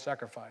living and holy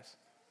sacrifice.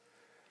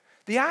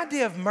 The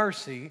idea of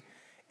mercy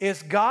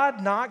is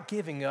God not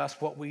giving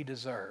us what we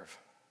deserve.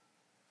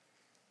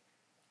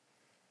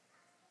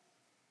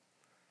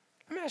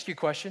 Let me ask you a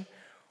question.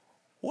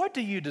 What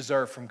do you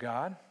deserve from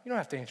God? You don't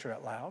have to answer it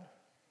out loud.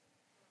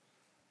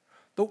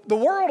 The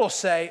world will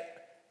say,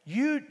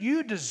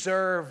 you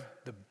deserve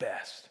the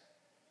best.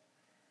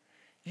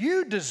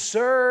 You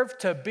deserve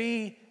to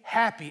be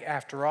happy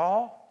after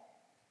all.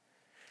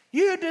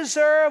 You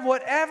deserve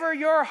whatever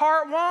your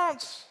heart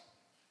wants.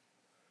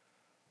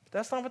 But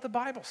that's not what the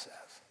Bible says.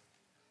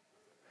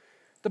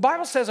 The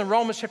Bible says in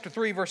Romans chapter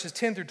 3, verses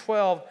 10 through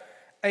 12,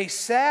 a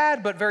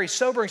sad but very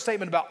sobering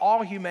statement about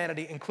all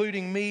humanity,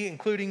 including me,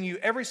 including you,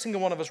 every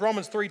single one of us.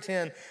 Romans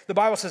 3:10, the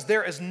Bible says,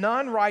 there is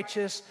none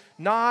righteous,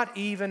 not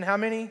even, how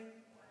many?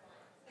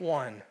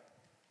 One.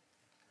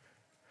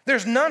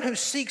 There's none who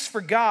seeks for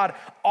God.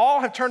 All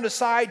have turned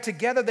aside.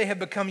 Together they have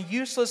become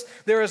useless.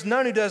 There is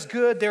none who does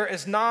good. There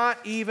is not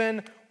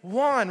even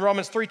one.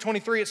 Romans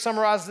 3:23, it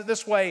summarizes it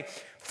this way,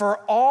 for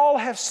all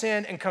have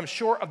sinned and come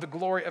short of the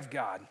glory of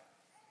God.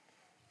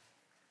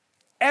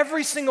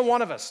 Every single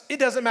one of us. It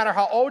doesn't matter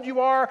how old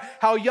you are,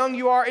 how young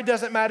you are. It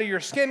doesn't matter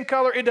your skin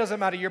color. It doesn't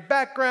matter your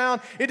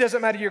background. It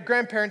doesn't matter your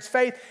grandparents'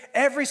 faith.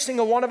 Every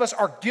single one of us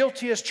are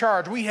guilty as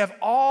charged. We have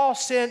all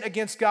sinned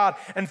against God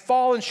and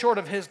fallen short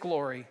of His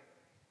glory.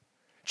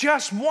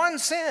 Just one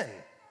sin.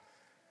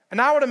 And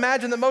I would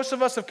imagine that most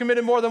of us have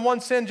committed more than one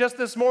sin just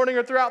this morning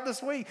or throughout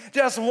this week.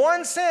 Just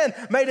one sin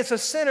made us a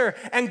sinner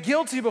and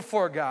guilty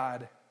before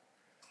God.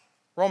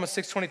 Romans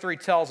 6:23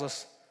 tells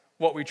us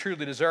what we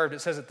truly deserved.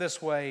 It says it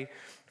this way,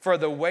 for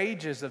the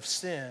wages of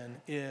sin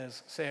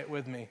is, say it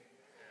with me,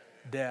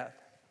 death.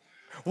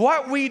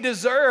 What we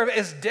deserve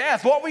is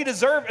death. What we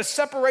deserve is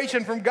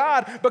separation from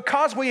God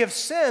because we have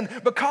sinned,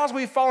 because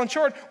we've fallen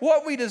short.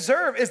 What we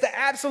deserve is the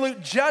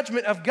absolute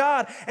judgment of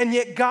God. And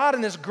yet God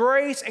in His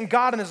grace and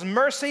God in His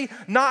mercy,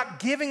 not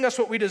giving us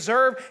what we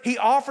deserve, He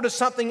offered us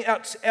something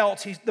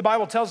else. The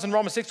Bible tells us in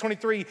Romans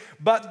 6:23,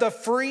 but the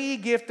free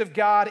gift of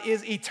God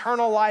is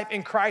eternal life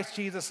in Christ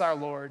Jesus our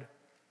Lord.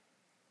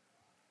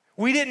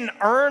 We didn't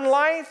earn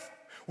life.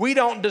 We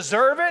don't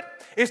deserve it.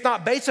 It's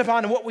not based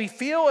upon what we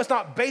feel. It's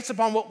not based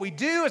upon what we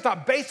do. It's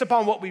not based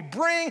upon what we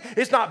bring.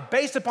 It's not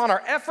based upon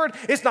our effort.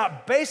 It's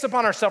not based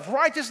upon our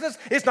self-righteousness.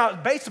 It's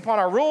not based upon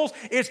our rules.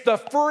 It's the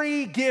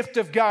free gift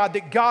of God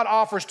that God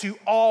offers to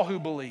all who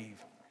believe.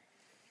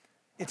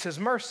 It's His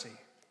mercy.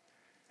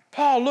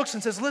 Paul looks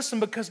and says, listen,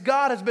 because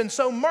God has been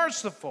so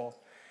merciful,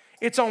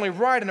 it's only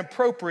right and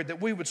appropriate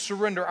that we would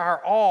surrender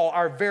our all,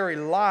 our very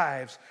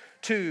lives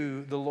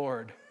to the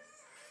Lord.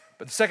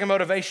 But the second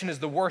motivation is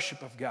the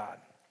worship of God.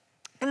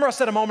 Remember I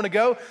said a moment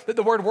ago that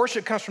the word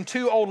worship comes from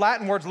two old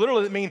Latin words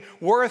literally that mean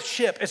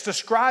worthship. It's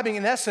describing,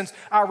 in essence,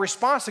 our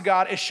response to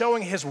God is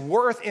showing His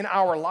worth in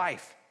our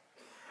life.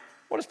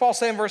 What does Paul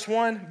say in verse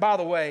 1? By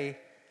the way,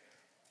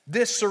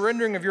 this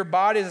surrendering of your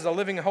bodies as a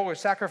living and holy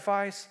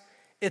sacrifice,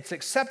 it's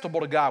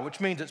acceptable to God, which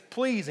means it's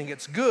pleasing,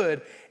 it's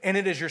good, and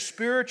it is your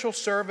spiritual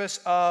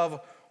service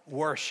of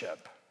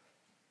worship.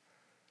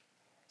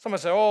 Someone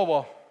say, oh,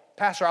 well,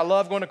 Pastor, I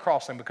love going to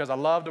Crossing because I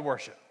love to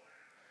worship.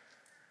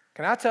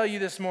 Can I tell you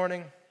this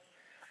morning,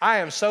 I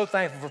am so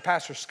thankful for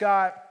Pastor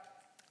Scott.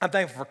 I'm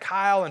thankful for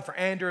Kyle and for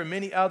Andrew and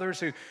many others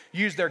who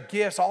use their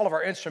gifts, all of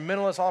our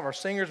instrumentalists, all of our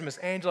singers, Miss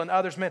Angela and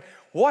others. Man,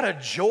 what a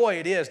joy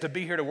it is to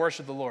be here to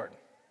worship the Lord.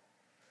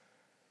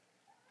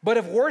 But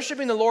if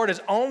worshiping the Lord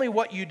is only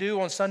what you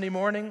do on Sunday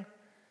morning,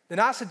 then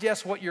I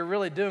suggest what you're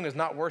really doing is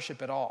not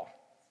worship at all.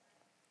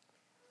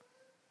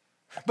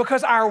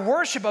 Because our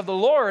worship of the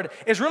Lord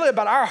is really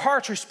about our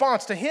heart's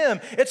response to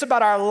Him. It's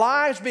about our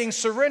lives being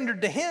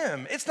surrendered to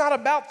Him. It's not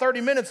about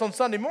 30 minutes on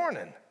Sunday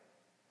morning.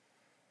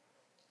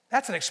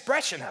 That's an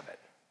expression of it.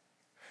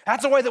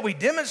 That's the way that we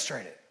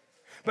demonstrate it.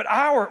 But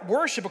our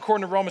worship,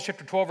 according to Romans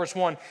chapter 12, verse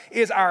 1,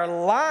 is our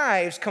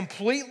lives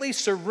completely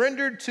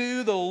surrendered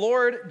to the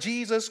Lord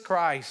Jesus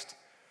Christ.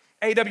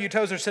 A.W.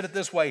 Tozer said it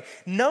this way: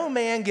 no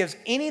man gives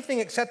anything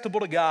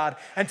acceptable to God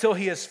until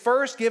he has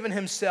first given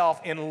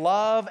himself in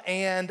love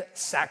and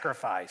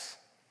sacrifice.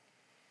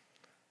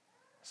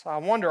 So I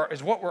wonder,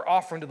 is what we're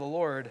offering to the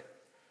Lord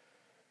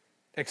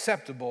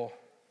acceptable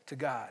to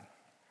God?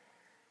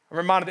 I'm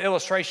reminded of the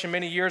illustration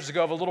many years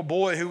ago of a little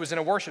boy who was in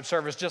a worship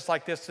service just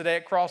like this today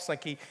at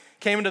Crosslink. He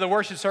came into the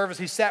worship service,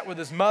 he sat with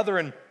his mother,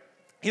 and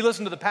he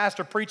listened to the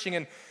pastor preaching,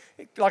 and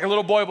like a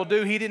little boy will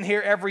do, he didn't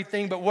hear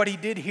everything, but what he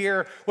did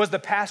hear was the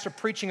pastor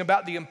preaching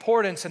about the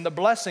importance and the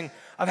blessing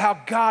of how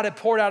God had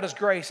poured out His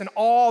grace and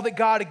all that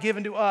God had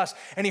given to us.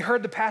 And he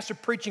heard the pastor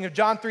preaching of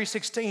John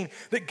 3:16,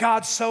 that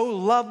God so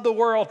loved the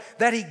world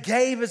that He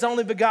gave His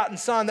only begotten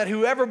Son, that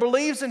whoever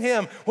believes in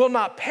Him will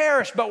not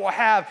perish but will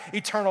have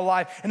eternal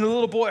life. And the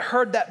little boy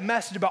heard that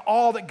message about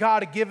all that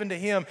God had given to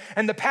him.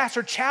 And the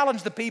pastor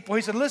challenged the people.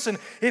 He said, listen,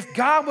 if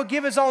God would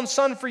give His own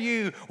Son for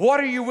you, what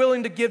are you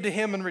willing to give to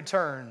Him in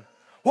return?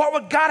 What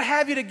would God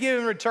have you to give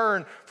in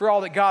return for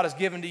all that God has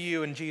given to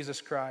you in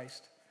Jesus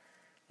Christ?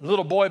 The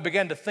little boy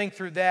began to think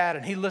through that,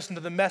 and he listened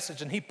to the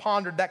message, and he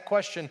pondered that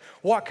question: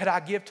 what could I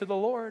give to the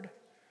Lord?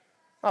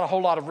 Not a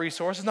whole lot of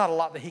resources, not a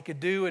lot that he could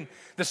do. And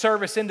the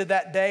service ended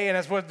that day, and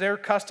as was their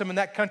custom in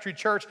that country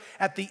church,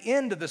 at the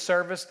end of the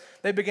service,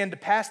 they began to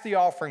pass the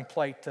offering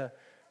plate to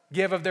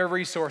give of their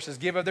resources,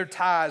 give of their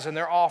tithes and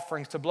their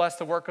offerings to bless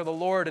the work of the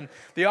Lord. And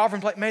the offering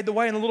plate made the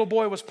way, and the little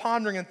boy was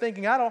pondering and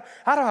thinking, I don't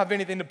have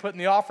anything to put in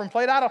the offering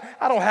plate. I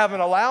don't have an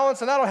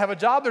allowance, and I don't have a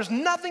job. There's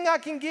nothing I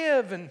can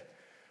give. And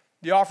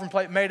the offering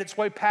plate made its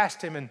way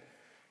past him, and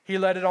he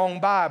let it on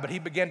by, but he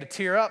began to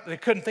tear up. He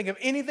couldn't think of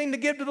anything to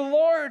give to the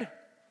Lord.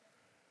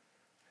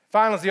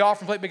 Finally, as the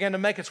offering plate began to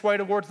make its way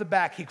towards the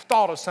back, he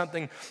thought of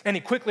something, and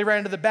he quickly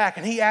ran to the back,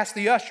 and he asked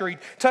the usher, he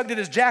tugged at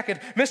his jacket,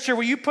 Mister,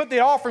 will you put the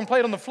offering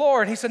plate on the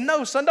floor? And he said,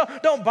 no, son,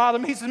 don't bother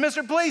me. He said,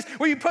 Mister, please,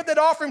 will you put that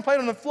offering plate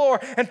on the floor?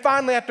 And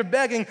finally, after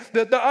begging,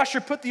 the usher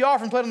put the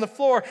offering plate on the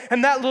floor,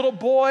 and that little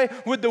boy,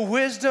 with the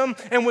wisdom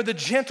and with the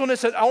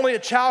gentleness that only a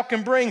child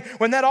can bring,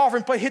 when that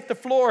offering plate hit the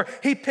floor,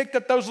 he picked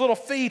up those little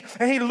feet,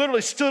 and he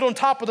literally stood on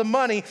top of the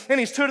money, and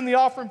he stood in the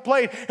offering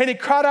plate, and he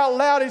cried out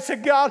loud, he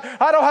said, God,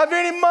 I don't have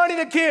any money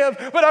to give,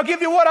 but I'll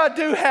give you what I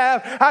do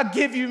have. I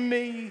give you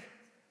me.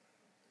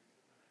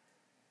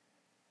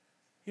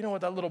 You know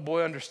what that little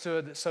boy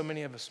understood that so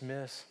many of us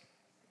miss?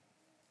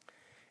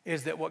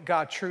 Is that what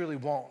God truly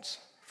wants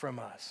from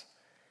us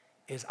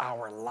is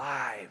our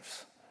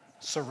lives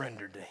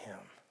surrendered to Him.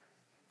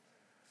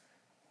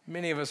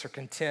 Many of us are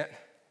content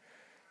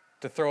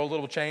to throw a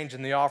little change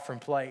in the offering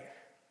plate,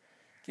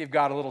 give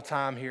God a little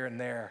time here and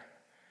there,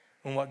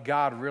 when what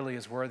God really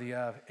is worthy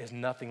of is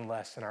nothing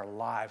less than our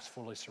lives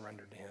fully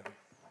surrendered to Him.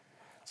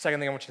 Second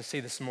thing I want you to see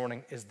this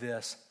morning is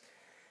this.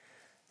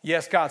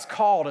 Yes, God's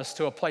called us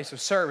to a place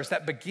of service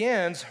that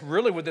begins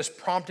really with this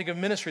prompting of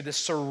ministry, this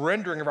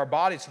surrendering of our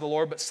bodies to the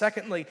Lord. But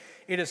secondly,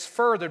 it is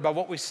furthered by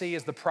what we see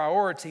as the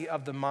priority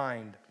of the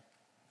mind.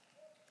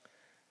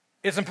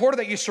 It's important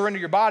that you surrender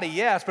your body,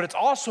 yes, but it's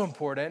also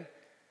important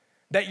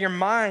that your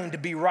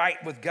mind be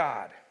right with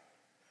God.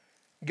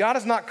 God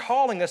is not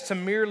calling us to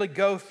merely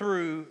go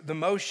through the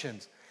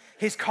motions.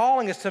 He's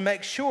calling us to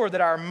make sure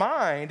that our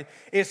mind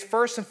is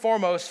first and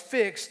foremost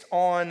fixed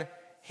on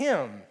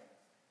Him.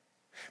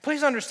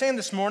 Please understand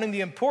this morning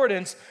the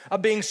importance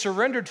of being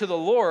surrendered to the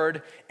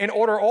Lord in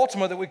order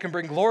ultimately that we can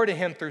bring glory to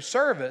Him through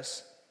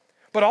service,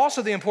 but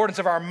also the importance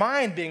of our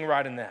mind being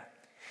right in that.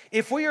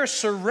 If we are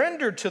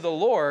surrendered to the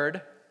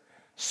Lord,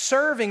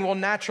 serving will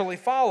naturally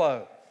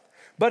follow.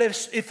 But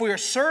if we are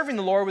serving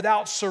the Lord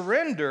without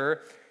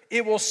surrender,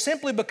 it will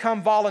simply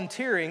become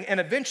volunteering, and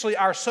eventually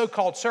our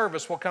so-called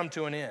service will come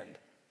to an end.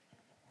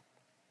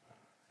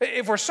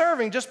 If we're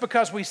serving just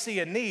because we see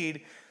a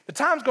need, the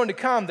time's going to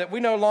come that we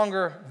no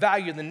longer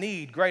value the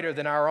need greater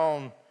than our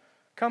own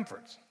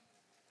comforts.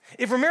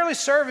 If we're merely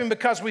serving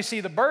because we see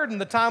the burden,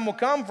 the time will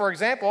come, for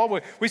example,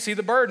 we see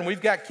the burden.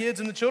 We've got kids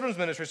in the children's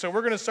ministry, so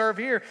we're going to serve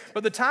here.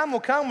 But the time will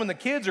come when the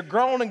kids are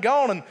grown and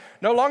gone, and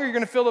no longer you're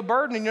going to feel the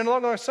burden, and you're no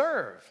longer going to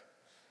serve.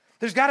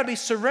 There's got to be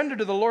surrender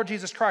to the Lord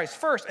Jesus Christ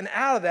first, and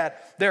out of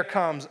that, there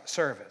comes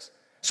service.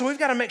 So we've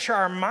got to make sure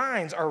our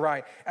minds are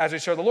right as we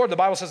serve the Lord. The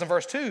Bible says in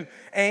verse 2,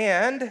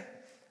 and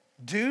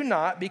do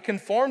not be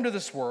conformed to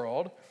this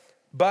world,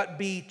 but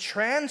be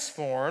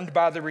transformed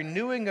by the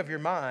renewing of your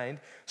mind,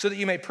 so that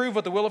you may prove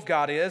what the will of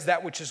God is,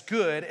 that which is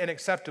good and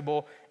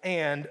acceptable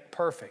and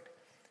perfect.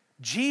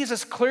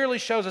 Jesus clearly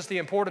shows us the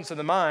importance of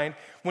the mind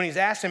when He's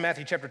asked in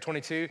Matthew chapter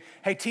 22,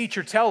 hey,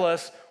 teacher, tell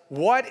us,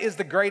 what is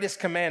the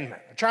greatest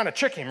commandment? I'm trying to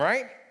trick Him,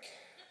 right?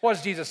 What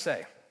does Jesus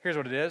say? Here's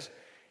what it is.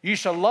 You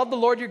shall love the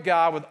Lord your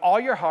God with all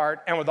your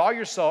heart and with all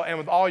your soul and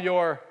with all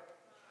your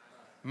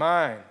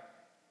mind.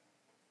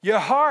 Your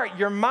heart,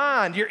 your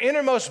mind, your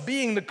innermost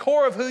being, the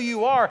core of who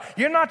you are.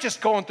 You're not just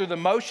going through the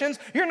motions.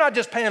 You're not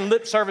just paying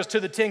lip service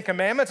to the 10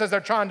 Commandments as they're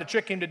trying to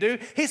trick him to do.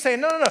 He's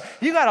saying, no.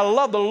 You got to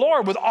love the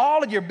Lord with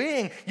all of your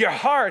being, your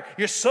heart,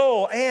 your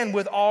soul, and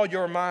with all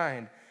your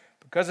mind.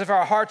 Because if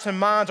our hearts and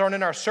minds aren't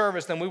in our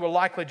service, then we will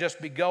likely just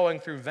be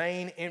going through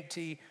vain,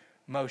 empty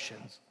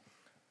motions.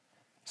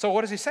 So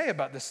what does he say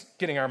about this,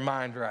 getting our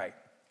mind right?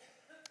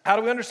 How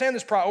do we understand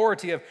this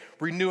priority of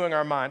renewing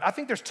our mind? I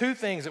think there's two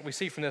things that we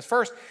see from this.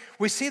 First,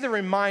 we see the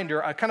reminder,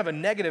 a kind of a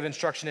negative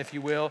instruction, if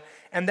you will,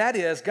 and that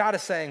is God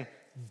is saying,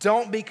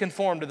 don't be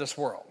conformed to this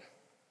world.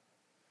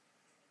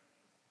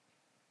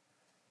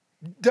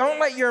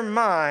 Don't let your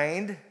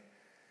mind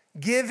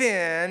give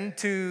in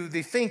to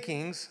the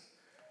thinkings,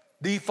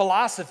 the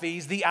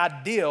philosophies, the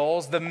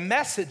ideals, the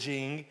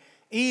messaging,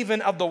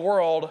 even of the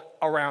world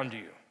around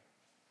you.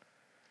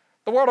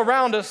 The world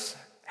around us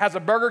has a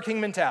Burger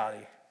King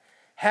mentality.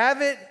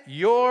 Have it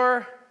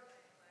your,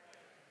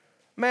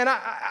 man,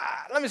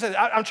 let me say this,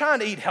 I'm trying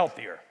to eat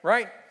healthier,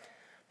 right?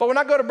 But when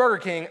I go to Burger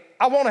King,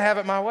 I want to have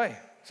it my way.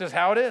 It's just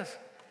how it is.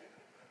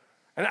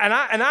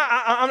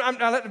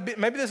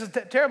 Maybe this is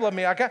terrible of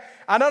me.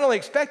 I not only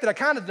expect it, I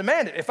kind of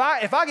demand it. If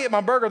I get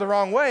my burger the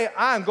wrong way,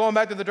 I'm going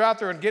back to the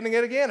drive-thru and getting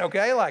it again,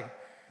 okay? Like,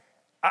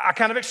 I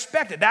kind of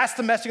expect it. That's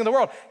the messaging of the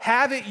world.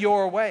 Have it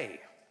your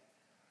way.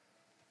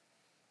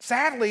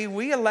 Sadly,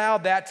 we allow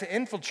that to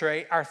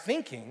infiltrate our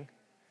thinking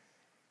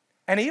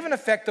and even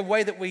affect the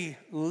way that we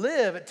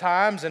live at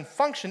times and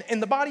function in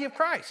the body of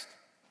Christ.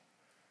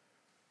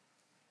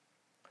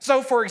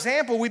 So, for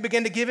example, we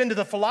begin to give in to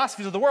the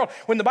philosophies of the world.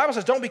 When the Bible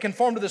says don't be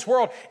conformed to this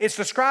world, it's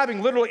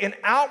describing literally an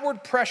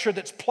outward pressure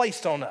that's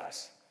placed on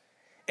us.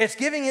 It's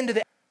giving into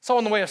the, so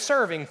in the way of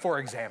serving, for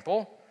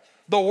example,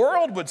 the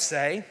world would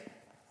say,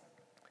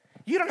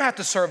 you don't have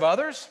to serve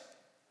others.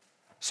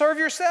 Serve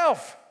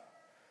yourself.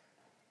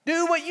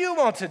 Do what you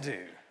want to do.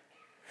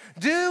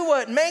 Do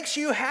what makes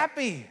you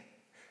happy.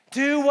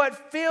 Do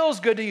what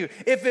feels good to you.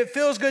 If it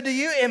feels good to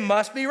you, it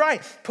must be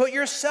right. Put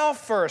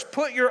yourself first.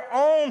 Put your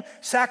own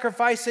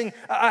sacrificing,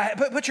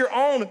 put your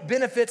own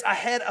benefits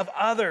ahead of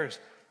others.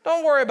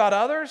 Don't worry about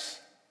others.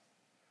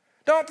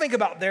 Don't think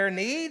about their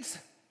needs.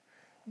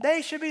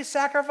 They should be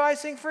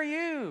sacrificing for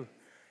you.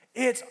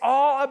 It's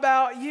all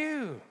about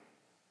you.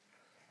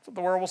 That's what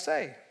the world will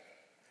say.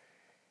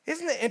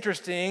 Isn't it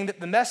interesting that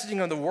the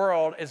messaging of the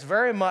world is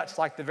very much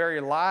like the very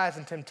lies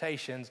and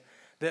temptations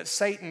that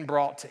Satan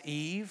brought to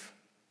Eve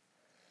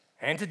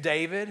and to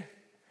David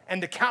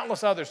and to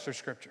countless others through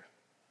Scripture?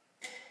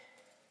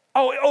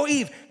 Oh,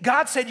 Eve,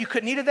 God said you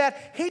couldn't eat of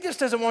that. He just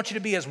doesn't want you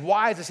to be as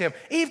wise as him.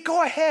 Eve,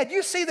 go ahead.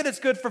 You see that it's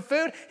good for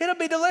food. It'll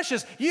be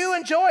delicious. You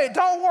enjoy it.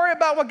 Don't worry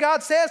about what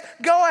God says.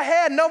 Go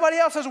ahead. Nobody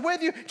else is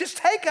with you. Just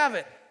take of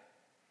it.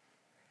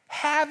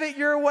 Have it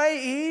your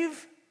way,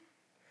 Eve.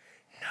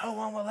 No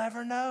one will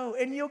ever know,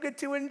 and you'll get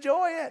to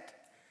enjoy it.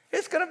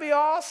 It's going to be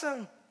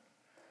awesome.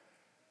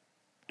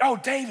 Oh,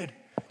 David,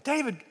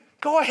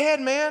 go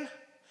ahead, man.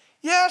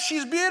 Yeah,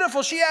 she's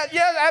beautiful.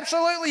 Yeah,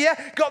 absolutely,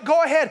 yeah.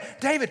 Go ahead.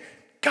 David,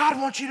 God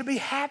wants you to be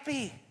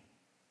happy.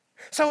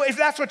 So if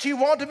that's what you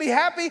want to be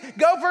happy,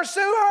 go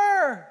pursue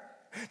her.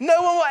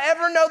 No one will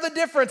ever know the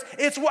difference.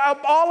 It's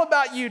all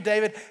about you,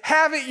 David.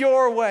 Have it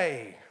your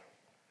way.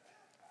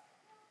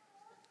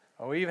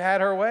 Oh, Eve had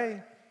her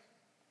way.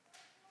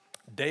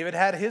 David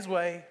had his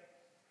way.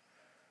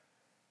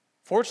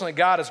 Fortunately,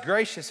 God is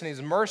gracious and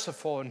he's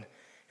merciful. And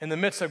in the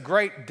midst of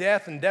great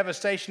death and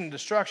devastation and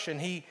destruction,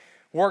 he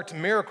worked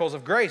miracles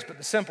of grace. But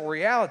the simple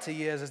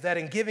reality is that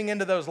in giving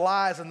into those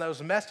lies and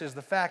those messages,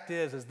 the fact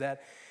is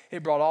that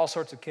it brought all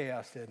sorts of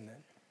chaos, didn't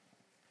it?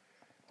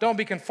 Don't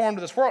be conformed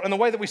to this world. And the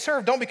way that we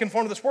serve, don't be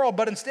conformed to this world,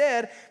 but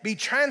instead be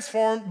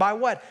transformed by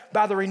what?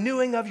 By the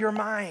renewing of your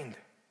mind.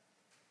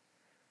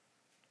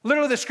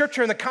 Literally, the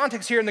scripture in the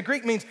context here in the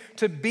Greek means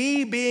to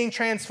be being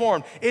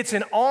transformed. It's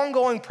an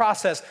ongoing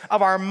process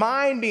of our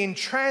mind being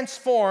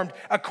transformed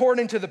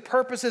according to the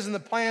purposes and the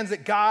plans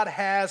that God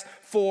has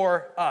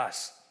for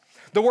us.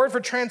 The word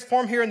for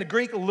transform here in the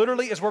Greek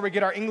literally is where we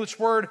get our English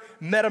word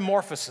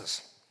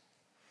metamorphosis.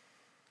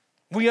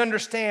 We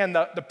understand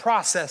the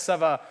process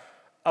of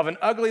an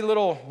ugly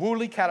little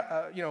woolly,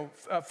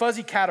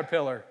 fuzzy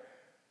caterpillar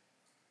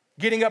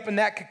getting up in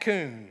that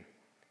cocoon.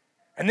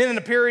 And then in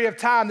a period of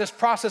time, this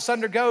process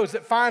undergoes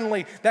that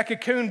finally that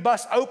cocoon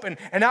busts open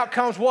and out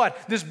comes what?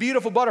 This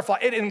beautiful butterfly.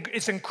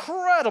 It's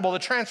incredible the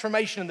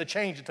transformation and the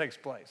change that takes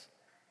place.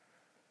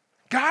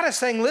 God is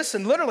saying,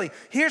 listen, literally,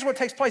 here's what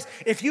takes place.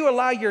 If you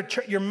allow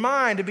your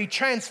mind to be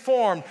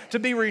transformed, to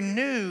be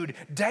renewed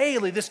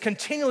daily, this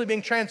continually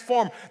being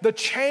transformed, the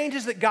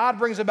changes that God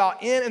brings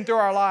about in and through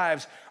our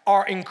lives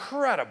are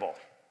incredible.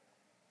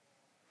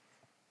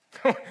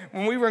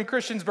 When we were in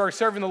Christiansburg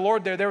serving the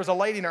Lord there was a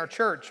lady in our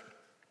church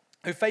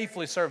who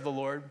faithfully served the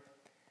Lord.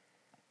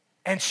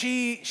 And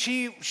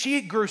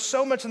she grew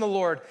so much in the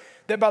Lord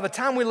that by the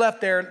time we left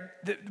there,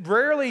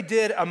 rarely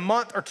did a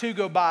month or two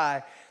go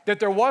by that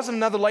there wasn't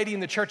another lady in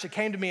the church that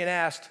came to me and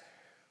asked,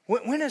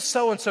 When is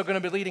so-and-so going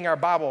to be leading our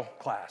Bible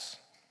class?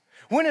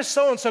 When is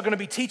so-and-so going to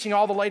be teaching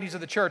all the ladies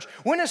of the church?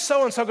 When is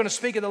so-and-so going to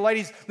speak at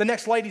the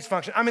next ladies'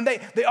 function? I mean,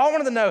 they all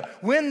wanted to know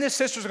when this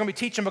sister's going to be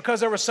teaching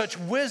because there was such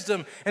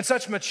wisdom and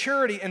such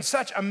maturity and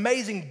such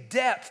amazing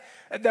depth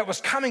that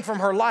was coming from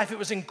her life. It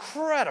was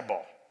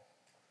incredible.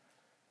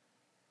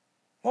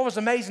 What was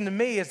amazing to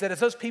me is that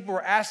as those people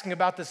were asking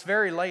about this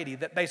very lady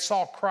that they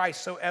saw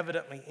Christ so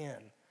evidently in,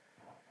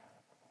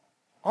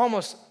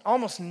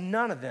 almost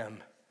none of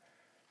them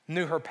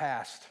knew her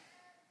past.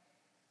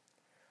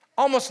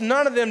 Almost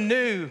none of them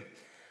knew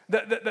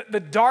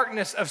the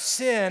darkness of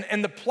sin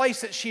and the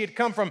place that she had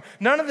come from.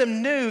 None of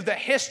them knew the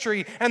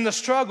history and the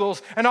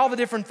struggles and all the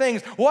different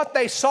things. What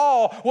they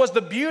saw was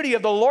the beauty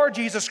of the Lord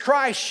Jesus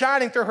Christ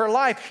shining through her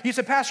life. You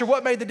said, Pastor,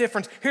 what made the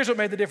difference? Here's what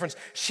made the difference.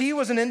 She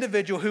was an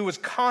individual who was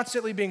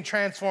constantly being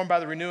transformed by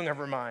the renewing of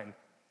her mind.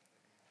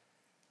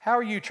 How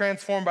are you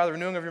transformed by the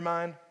renewing of your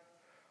mind?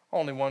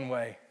 Only one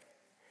way.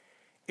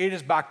 It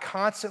is by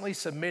constantly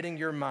submitting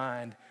your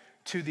mind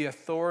to the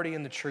authority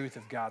and the truth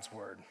of God's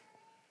word.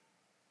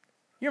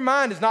 Your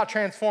mind is not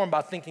transformed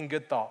by thinking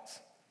good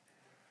thoughts.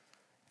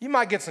 You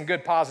might get some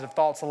good positive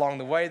thoughts along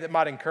the way that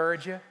might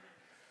encourage you.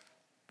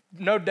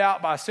 No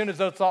doubt, as soon as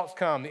those thoughts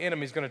come, the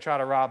enemy's going to try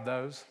to rob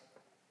those.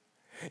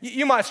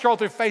 You might scroll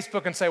through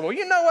Facebook and say, well,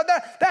 you know what,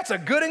 that's a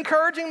good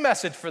encouraging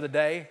message for the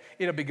day.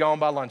 It'll be gone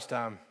by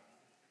lunchtime.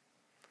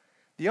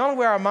 The only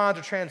way our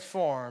minds are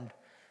transformed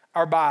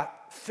are by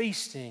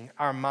feasting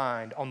our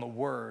mind on the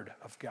word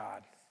of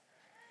God.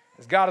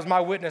 As God is my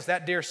witness,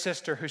 that dear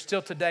sister who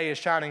still today is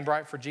shining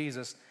bright for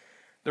Jesus,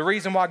 the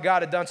reason why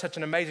God had done such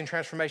an amazing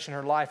transformation in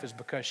her life is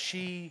because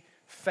she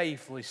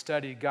faithfully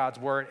studied God's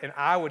word. And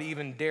I would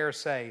even dare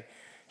say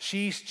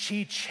she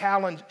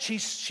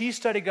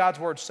studied God's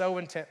word so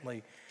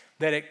intently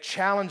that it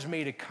challenged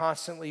me to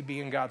constantly be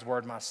in God's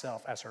word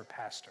myself as her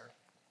pastor.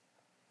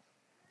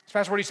 So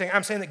Pastor, what are you saying?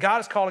 I'm saying that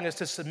God is calling us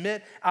to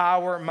submit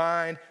our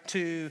mind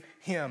to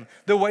Him.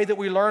 The way that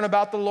we learn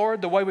about the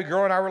Lord, the way we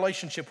grow in our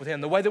relationship with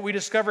Him, the way that we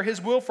discover His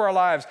will for our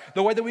lives,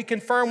 the way that we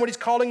confirm what He's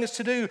calling us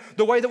to do,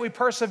 the way that we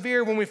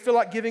persevere when we feel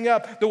like giving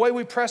up, the way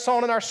we press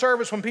on in our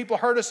service when people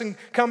hurt us and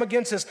come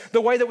against us,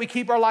 the way that we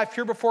keep our life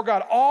pure before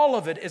God, all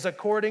of it is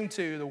according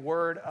to the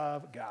Word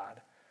of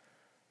God.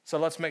 So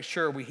let's make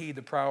sure we heed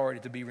the priority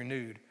to be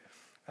renewed,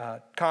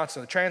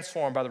 constantly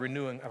transformed by the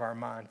renewing of our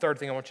mind. Third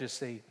thing I want you to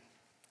see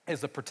is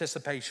the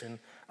participation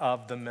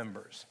of the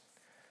members.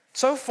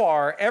 So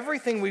far,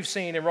 everything we've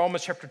seen in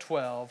Romans chapter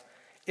 12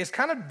 is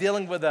kind of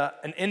dealing with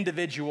an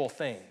individual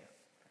thing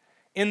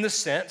in the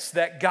sense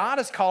that God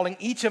is calling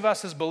each of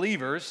us as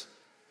believers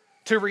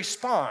to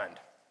respond.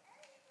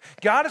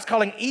 God is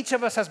calling each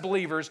of us as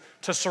believers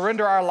to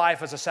surrender our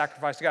life as a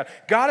sacrifice to God.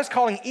 God is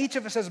calling each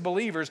of us as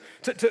believers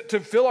to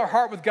fill our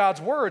heart with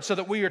God's word so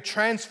that we are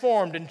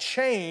transformed and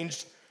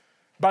changed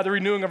by the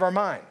renewing of our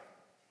mind.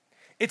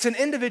 It's an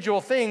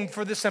individual thing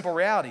for this simple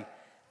reality.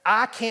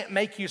 I can't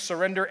make you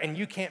surrender and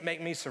you can't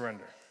make me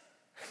surrender.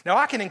 Now,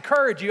 I can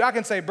encourage you. I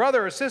can say,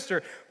 brother or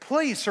sister,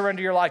 please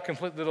surrender your life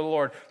completely to the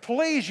Lord.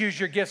 Please use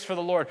your gifts for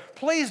the Lord.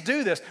 Please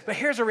do this. But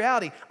here's the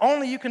reality.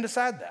 Only you can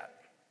decide that.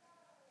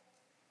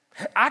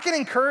 I can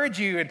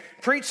encourage you and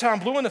preach till I'm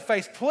blue in the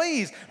face.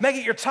 Please make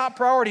it your top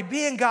priority.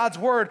 Be in God's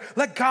word.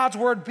 Let God's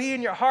word be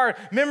in your heart.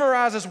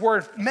 Memorize His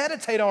word.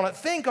 Meditate on it.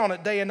 Think on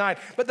it day and night.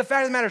 But the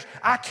fact of the matter is,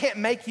 I can't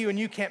make you and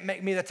you can't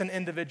make me. That's an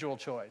individual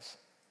choice.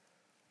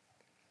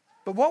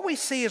 But what we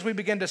see as we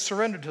begin to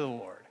surrender to the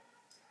Lord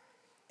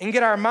and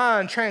get our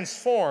mind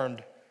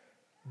transformed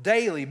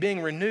daily, being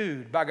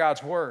renewed by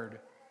God's word,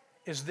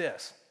 is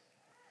this.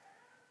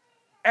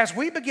 As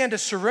we begin to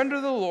surrender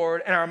to the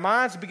Lord and our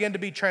minds begin to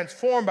be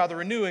transformed by the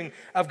renewing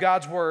of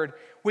God's word,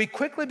 we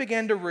quickly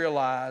begin to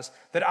realize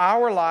that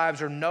our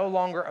lives are no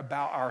longer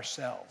about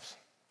ourselves.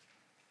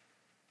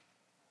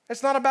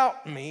 It's not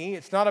about me.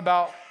 It's not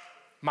about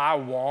my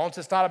wants.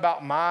 It's not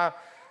about my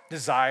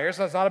desires.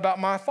 It's not about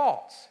my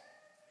thoughts.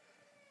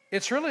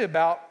 It's really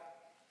about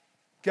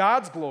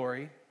God's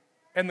glory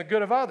and the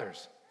good of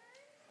others.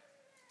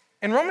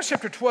 In Romans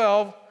chapter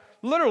 12,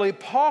 literally,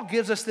 Paul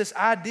gives us this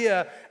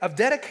idea of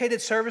dedicated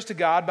service to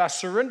God by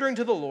surrendering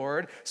to the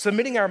Lord,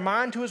 submitting our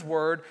mind to His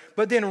word,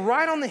 but then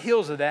right on the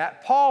heels of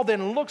that, Paul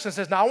then looks and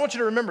says, now I want you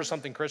to remember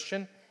something,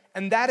 Christian,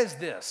 and that is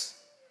this.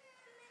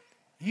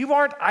 You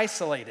aren't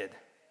isolated.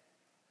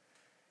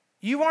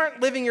 You aren't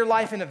living your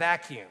life in a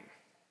vacuum.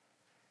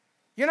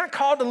 You're not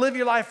called to live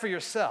your life for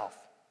yourself,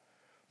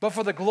 but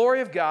for the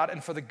glory of God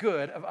and for the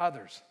good of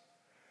others.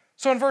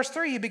 So in verse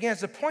 3, he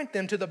begins to point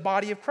them to the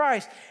body of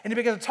Christ, and he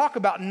begins to talk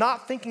about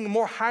not thinking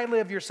more highly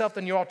of yourself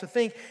than you ought to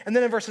think. And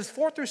then in verses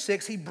 4 through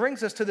 6, he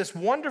brings us to this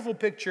wonderful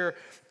picture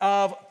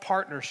of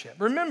partnership.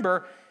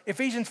 Remember,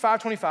 Ephesians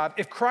 5:25,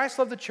 if Christ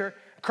loved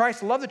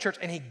the church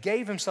and he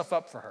gave himself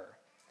up for her.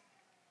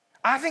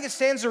 I think it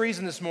stands to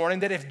reason this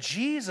morning that if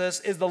Jesus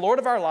is the Lord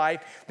of our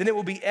life, then it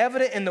will be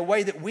evident in the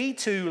way that we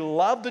too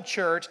love the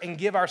church and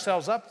give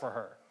ourselves up for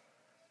her.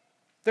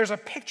 There's a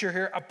picture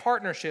here, a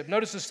partnership.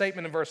 Notice the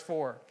statement in verse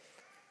 4.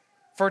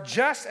 For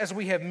just as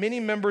we have many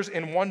members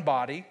in one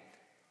body,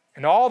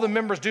 and all the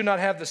members do not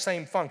have the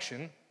same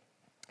function.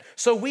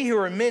 So we who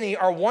are many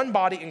are one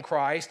body in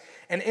Christ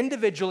and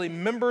individually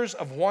members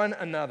of one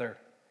another.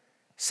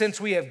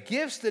 Since we have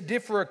gifts that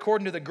differ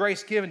according to the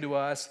grace given to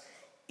us,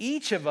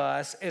 each of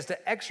us is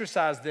to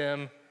exercise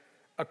them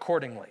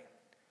accordingly.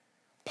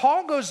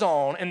 Paul goes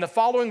on in the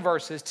following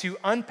verses to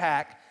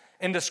unpack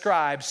and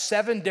describe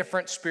 7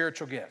 different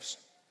spiritual gifts.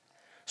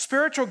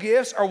 Spiritual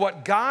gifts are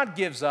what God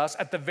gives us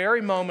at the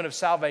very moment of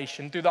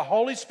salvation. Through the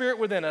Holy Spirit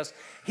within us,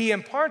 He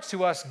imparts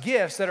to us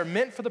gifts that are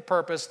meant for the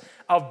purpose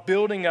of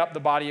building up the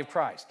body of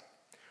Christ.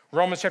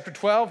 Romans chapter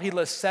 12, he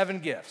lists 7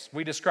 gifts.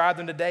 We describe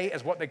them today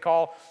as what they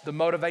call the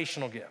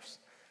motivational gifts.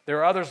 There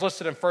are others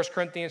listed in 1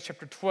 Corinthians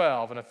chapter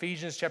 12 and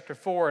Ephesians chapter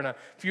 4 and a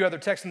few other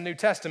texts in the New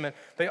Testament.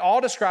 They all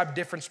describe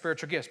different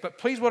spiritual gifts. But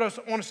please, what I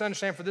want us to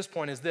understand for this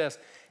point is this.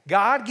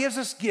 God gives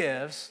us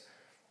gifts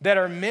that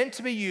are meant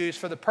to be used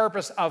for the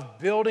purpose of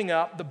building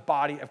up the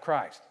body of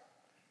Christ.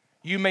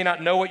 You may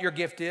not know what your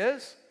gift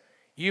is.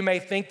 You may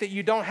think that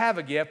you don't have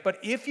a gift, but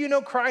if you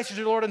know Christ as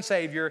your Lord and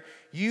Savior,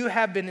 you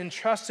have been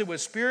entrusted with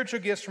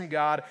spiritual gifts from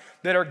God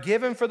that are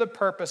given for the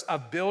purpose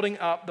of building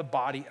up the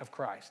body of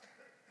Christ.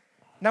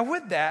 Now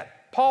with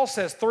that, Paul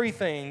says 3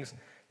 things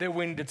that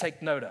we need to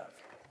take note of.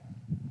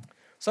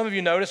 Some of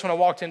you noticed when I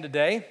walked in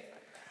today,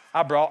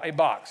 I brought a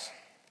box.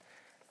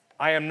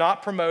 I am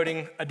not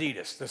promoting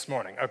Adidas this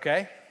morning,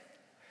 okay?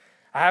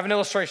 I have an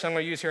illustration I'm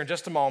going to use here in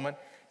just a moment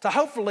to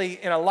hopefully,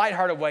 in a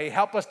lighthearted way,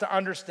 help us to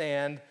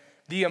understand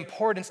the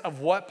importance of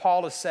what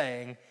Paul is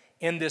saying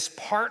in this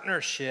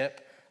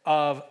partnership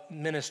of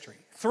ministry.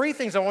 3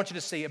 things I want you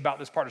to see about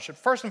this partnership.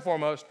 First and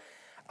foremost,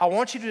 I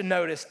want you to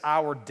notice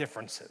our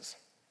differences.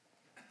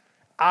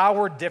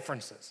 Our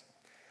differences.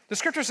 The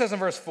scripture says in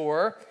verse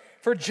 4,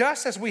 "For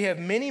just as we have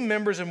many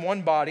members in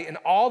one body, and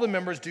all the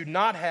members do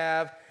not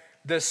have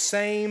the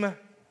same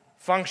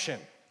function."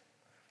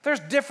 There's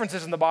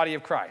differences in the body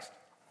of Christ.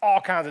 All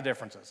kinds of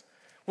differences.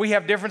 We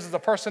have differences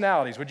of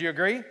personalities. Would you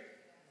agree?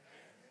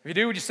 If you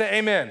do, would you say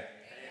amen? Amen.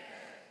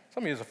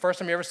 Some of you, it's the first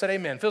time you ever said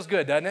amen. Feels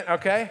good, doesn't it?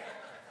 Okay.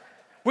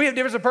 We have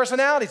differences of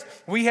personalities.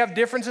 We have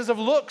differences of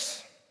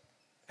looks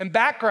and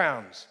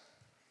backgrounds,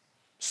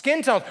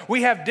 skin tones.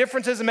 We have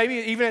differences, and maybe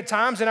even at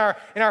times in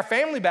our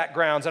family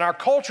backgrounds and our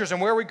cultures and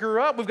where we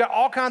grew up. We've got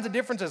all kinds of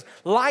differences,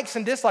 likes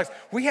and dislikes.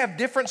 We have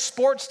different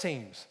sports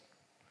teams,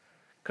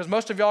 because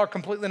most of y'all are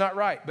completely not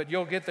right, but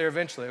you'll get there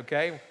eventually,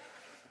 okay?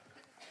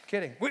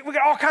 Kidding. We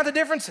got all kinds of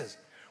differences.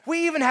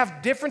 We even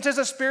have differences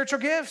of spiritual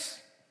gifts.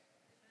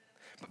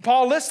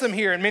 Paul lists them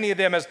here, and many of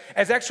them as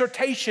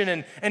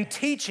exhortation and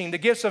teaching, the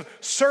gifts of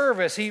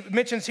service. He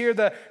mentions here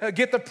the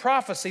gift of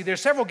prophecy. There's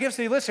several gifts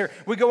that he lists here.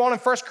 We go on in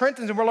 1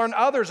 Corinthians and we'll learn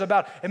others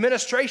about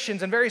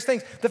administrations and various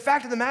things. The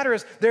fact of the matter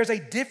is there's a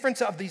difference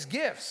of these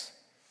gifts.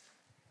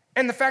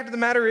 And the fact of the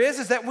matter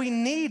is that we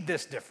need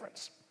this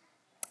difference.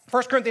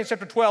 1 Corinthians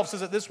chapter 12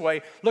 says it this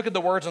way. Look at the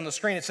words on the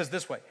screen. It says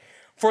this way.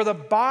 "For the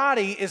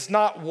body is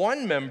not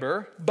one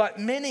member, but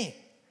many.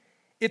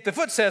 If the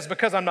foot says,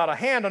 'Because I'm not a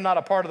hand, I'm not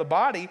a part of the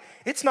body,'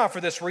 it's not for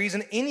this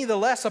reason any the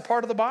less a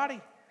part of the body.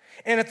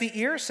 And if the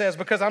ear says,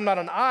 'Because I'm not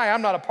an eye,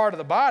 I'm not a part of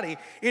the body,'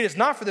 it is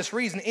not for this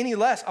reason any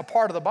less a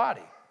part of the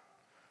body."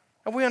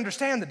 And we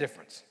understand the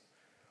difference.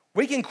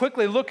 We can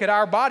quickly look at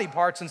our body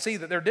parts and see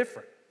that they're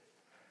different.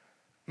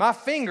 My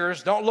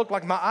fingers don't look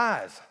like my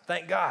eyes,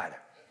 thank God.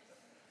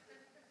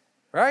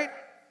 Right?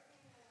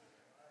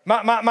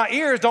 My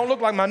ears don't look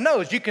like my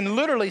nose. You can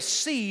literally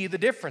see the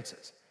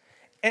differences.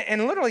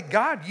 And literally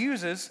God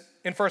uses,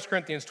 in 1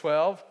 Corinthians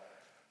 12,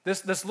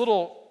 this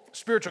little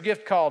spiritual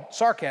gift called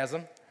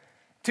sarcasm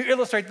to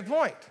illustrate the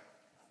point.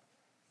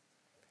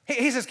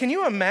 He says, can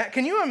you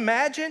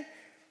imagine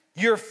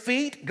your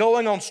feet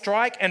going on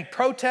strike and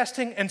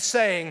protesting and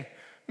saying,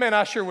 "Man,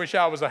 I sure wish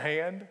I was a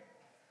hand.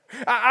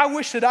 I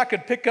wish that I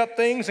could pick up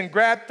things and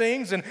grab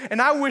things,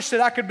 and I wish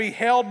that I could be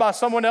held by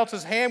someone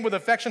else's hand with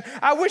affection.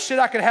 I wish that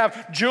I could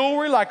have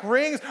jewelry like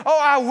rings. Oh,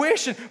 I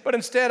wish, but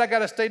instead I got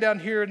to stay down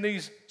here in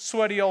these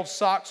sweaty old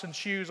socks and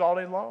shoes all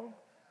day long.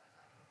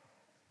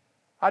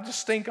 I just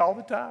stink all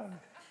the time."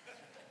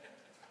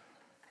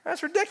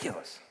 That's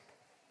ridiculous.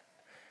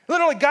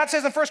 Literally, God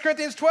says in 1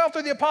 Corinthians 12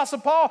 through the Apostle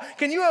Paul,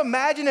 can you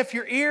imagine if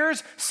your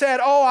ears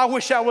said, "Oh, I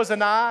wish I was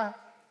an eye.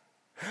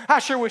 I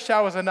sure wish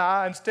I was an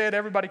eye." Instead,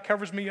 everybody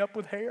covers me up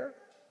with hair.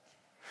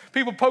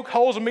 People poke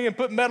holes in me and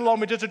put metal on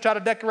me just to try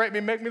to decorate me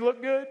and make me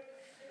look good.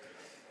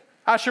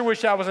 I sure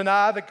wish I was an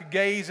eye that could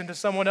gaze into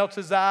someone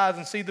else's eyes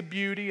and see the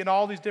beauty and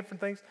all these different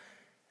things.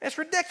 It's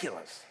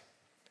ridiculous.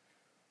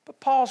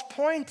 But Paul's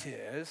point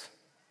is,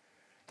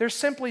 there's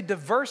simply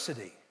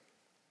diversity.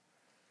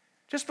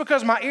 Just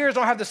because my ears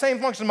don't have the same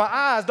function as my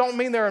eyes don't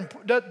mean that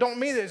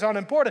it's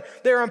unimportant.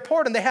 They're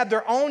important. They have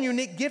their own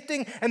unique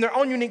gifting and their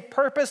own unique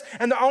purpose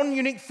and their own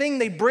unique thing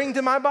they bring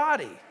to my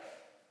body.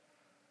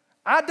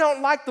 I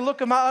don't like the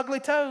look of my ugly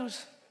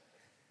toes,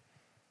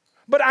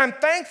 but I'm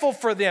thankful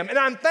for them, and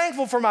I'm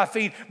thankful for my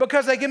feet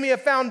because they give me a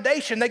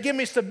foundation. They give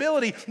me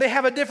stability. They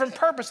have a different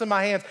purpose in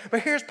my hands.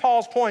 But here's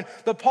Paul's point.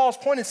 Paul's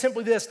point is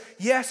simply this.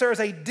 Yes, there is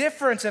a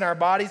difference in our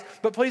bodies,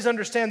 but please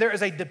understand there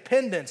is a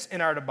dependence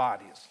in our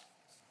bodies.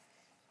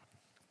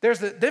 There's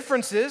the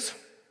differences,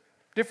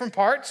 different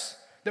parts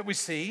that we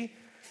see,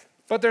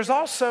 but there's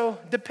also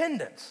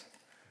dependence.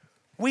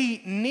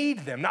 We need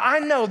them. Now, I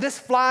know this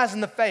flies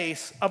in the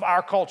face of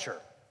our culture.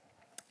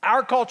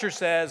 Our culture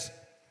says,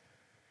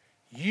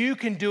 you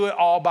can do it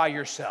all by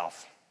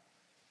yourself.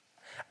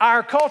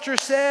 Our culture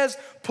says,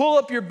 pull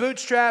up your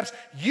bootstraps,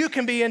 you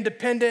can be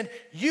independent,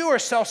 you are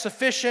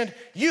self-sufficient,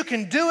 you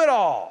can do it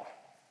all.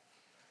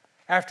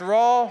 After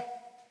all,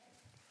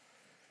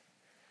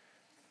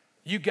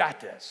 you got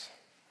this.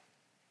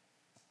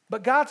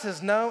 But God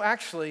says, no,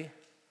 actually,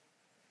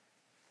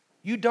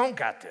 you don't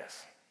got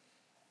this.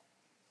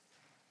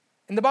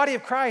 In the body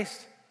of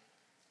Christ,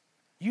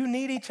 you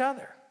need each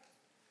other,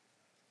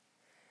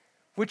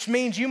 which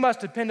means you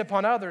must depend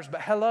upon others,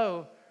 but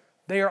hello,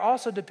 they are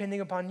also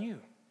depending upon you.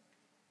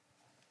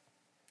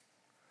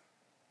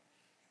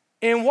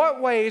 In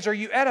what ways are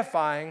you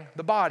edifying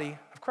the body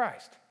of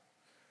Christ?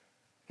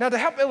 Now, to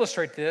help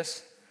illustrate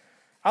this,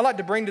 I'd like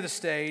to bring to the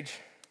stage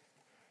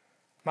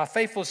my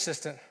faithful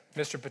assistant,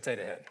 Mr.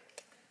 Potato Head.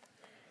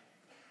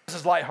 This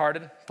is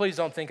lighthearted. Please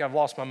don't think I've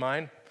lost my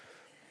mind.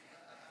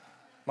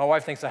 My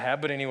wife thinks I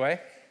have, but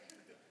anyway.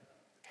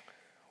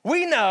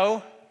 We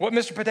know what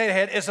Mr. Potato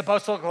Head is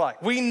supposed to look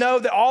like. We know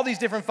that all these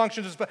different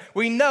functions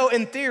we know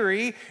in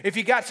theory, if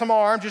you got some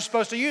arms, you're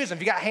supposed to use them.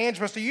 If you got hands,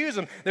 you're supposed to use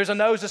them. There's a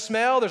nose to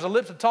smell, there's a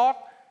lip to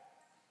talk.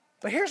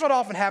 But here's what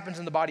often happens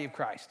in the body of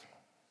Christ.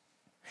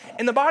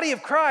 In the body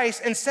of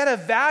Christ, instead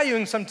of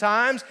valuing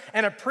sometimes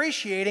and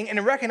appreciating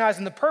and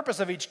recognizing the purpose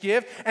of each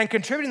gift and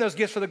contributing those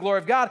gifts for the glory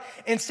of God,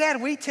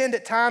 instead we tend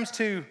at times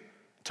to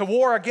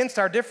war against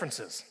our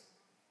differences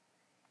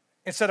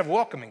instead of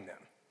welcoming them.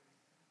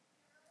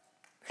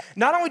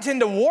 Not only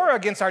tend to war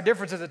against our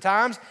differences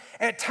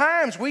at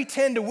times we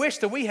tend to wish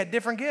that we had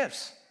different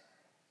gifts.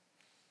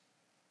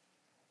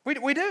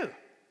 We do.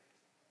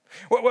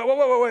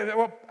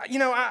 Well, you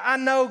know, I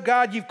know,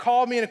 God, you've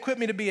called me and equipped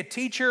me to be a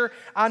teacher.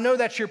 I know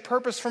that's your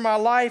purpose for my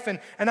life,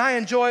 and I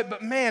enjoy it,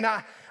 but man,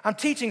 I'm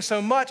teaching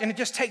so much, and it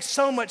just takes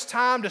so much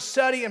time to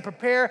study and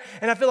prepare,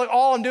 and I feel like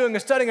all I'm doing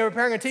is studying and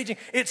preparing and teaching.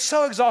 It's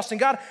so exhausting.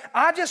 God,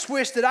 I just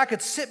wish that I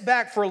could sit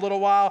back for a little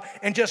while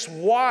and just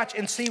watch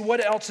and see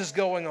what else is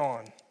going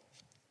on.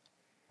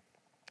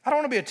 I don't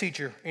want to be a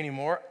teacher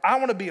anymore. I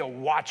want to be a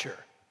watcher.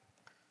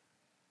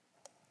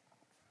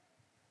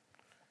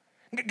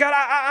 God,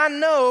 I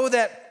know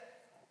that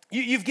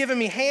you've given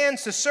me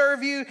hands to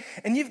serve you,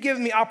 and you've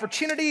given me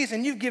opportunities,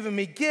 and you've given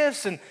me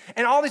gifts and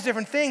all these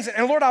different things.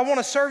 And Lord, I want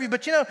to serve you,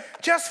 but you know,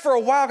 just for a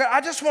while, God,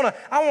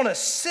 I want to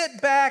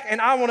sit back and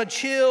I want to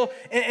chill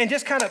and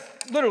just kind of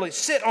literally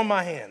sit on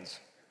my hands.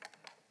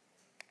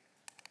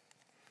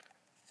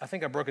 I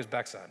think I broke his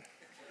backside.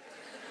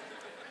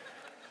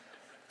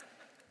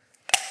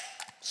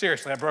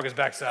 Seriously, I broke his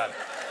backside.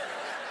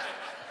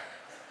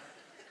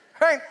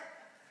 Right?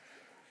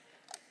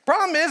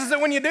 Problem is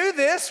that when you do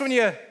this, when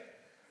you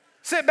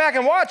sit back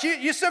and watch,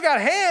 you still got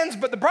hands,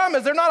 but the problem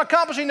is they're not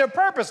accomplishing their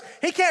purpose.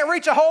 He can't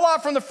reach a whole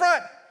lot from the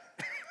front.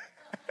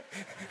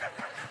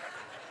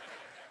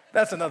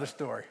 That's another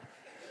story.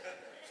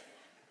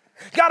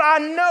 God, I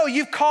know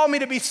you've called me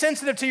to be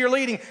sensitive to your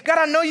leading. God,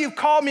 I know you've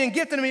called me and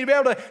gifted me to be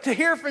able to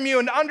hear from you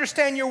and to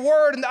understand your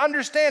word and to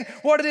understand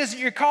what it is that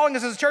you're calling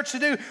us as a church to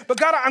do. But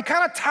God, I'm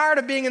kind of tired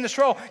of being in this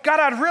role. God,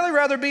 I'd really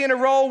rather be in a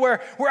role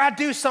where I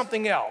do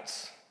something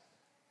else.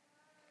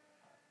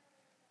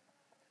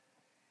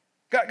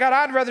 God,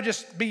 I'd rather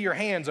just be your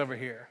hands over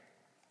here.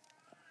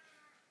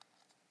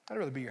 I'd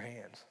rather be your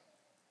hands.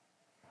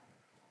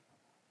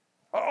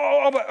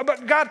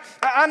 But God,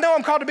 I know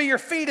I'm called to be your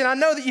feet, and I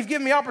know that you've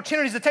given me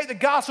opportunities to take the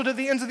gospel to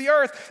the ends of the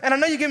earth, and I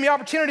know you give me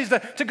opportunities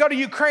to go to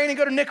Ukraine and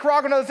go to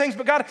Nicaragua and other things,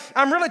 but God,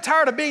 I'm really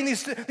tired of being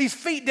these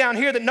feet down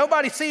here that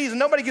nobody sees and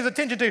nobody gives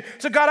attention to.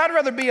 So God, I'd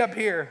rather be up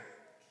here.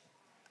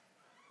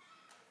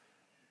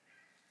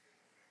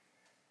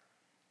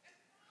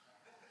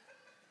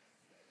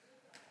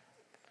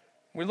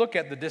 We look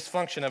at the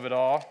dysfunction of it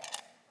all,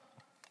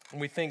 and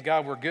we think,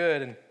 God, we're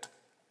good, and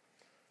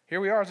here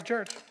we are as a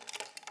church.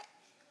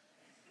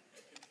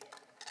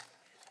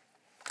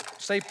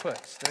 Stay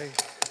put.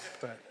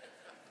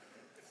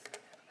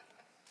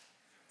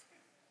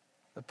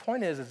 The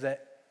point is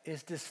that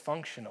it's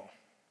dysfunctional.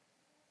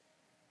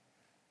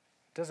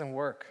 It doesn't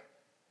work.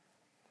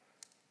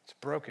 It's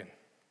broken.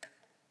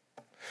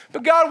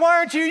 But God, why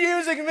aren't you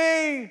using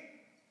me?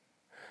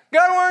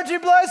 God, why aren't you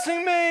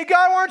blessing me?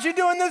 God, why aren't you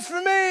doing this for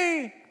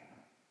me?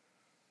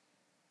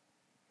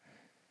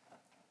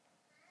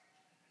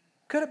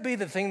 Could it be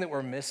the thing that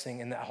we're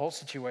missing in that whole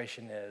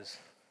situation is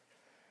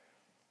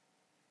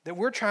that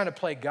we're trying to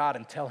play God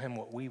and tell him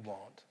what we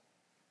want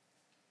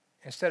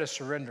instead of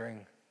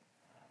surrendering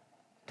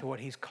to what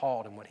he's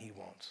called and what he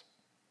wants?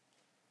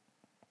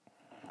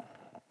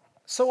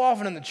 So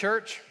often in the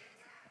church,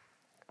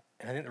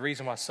 and I think the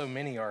reason why so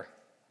many are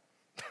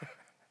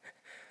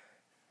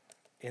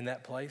in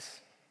that place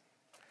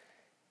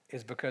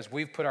is because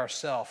we've put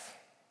ourselves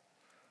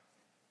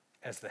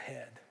as the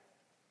head.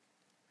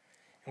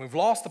 And we've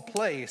lost the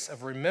place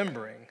of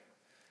remembering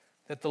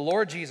that the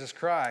Lord Jesus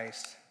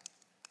Christ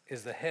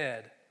is the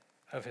head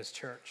of his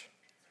church.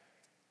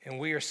 And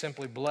we are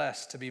simply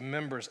blessed to be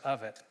members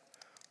of it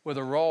with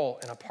a role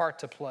and a part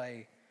to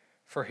play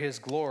for his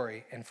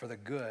glory and for the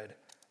good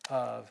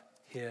of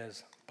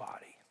his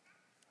body.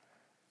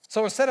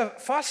 So instead of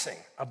fussing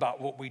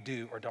about what we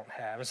do or don't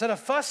have, instead of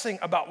fussing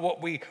about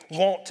what we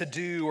want to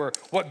do or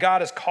what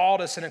God has called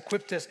us and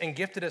equipped us and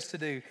gifted us to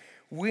do,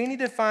 we need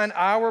to find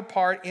our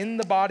part in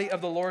the body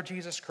of the Lord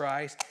Jesus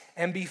Christ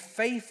and be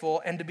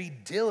faithful and to be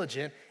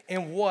diligent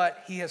in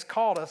what he has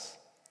called us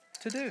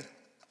to do,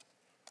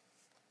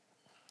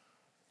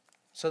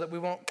 so that we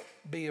won't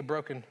be a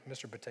broken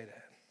Mr. Potato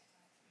Head.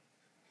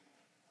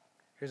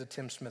 Here's a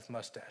Tim Smith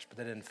mustache, but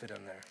that didn't fit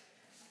in there.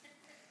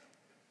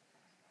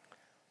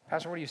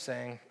 Pastor, what are you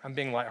saying? I'm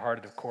being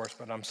lighthearted, of course,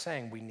 but I'm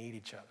saying we need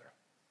each other.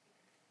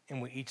 And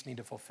we each need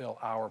to fulfill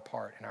our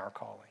part in our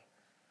calling.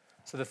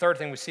 So the third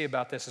thing we see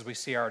about this is we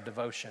see our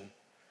devotion.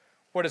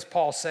 What does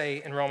Paul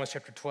say in Romans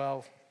chapter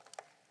 12?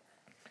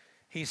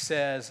 He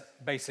says,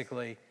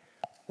 basically,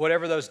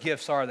 whatever those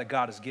gifts are that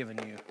God has given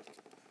you,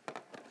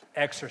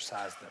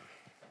 exercise them.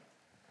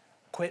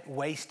 Quit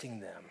wasting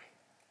them.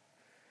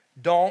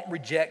 Don't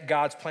reject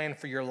God's plan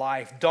for your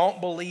life. Don't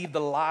believe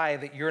the lie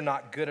that you're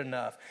not good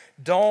enough.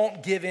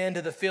 Don't give in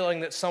to the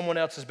feeling that someone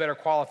else is better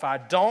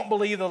qualified. Don't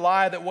believe the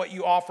lie that what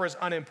you offer is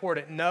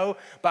unimportant. No,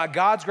 by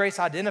God's grace,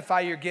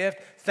 identify your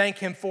gift, thank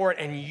him for it,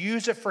 and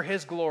use it for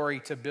his glory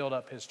to build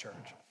up his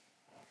church.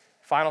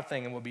 Final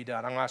thing, and we'll be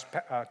done. I'm going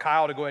to ask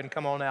Kyle to go ahead and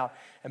come on out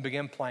and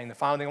begin playing. The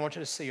final thing I want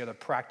you to see are the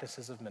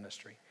practices of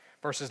ministry.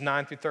 Verses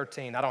 9 through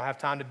 13. I don't have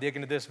time to dig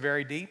into this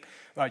very deep.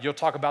 You'll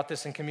talk about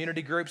this in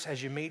community groups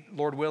as you meet,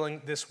 Lord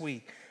willing, this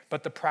week.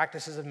 But the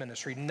practices of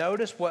ministry.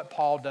 Notice what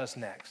Paul does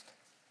next.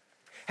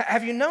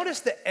 Have you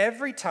noticed that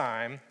every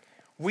time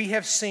we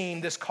have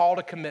seen this call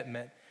to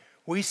commitment,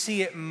 we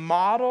see it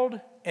modeled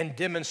and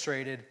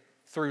demonstrated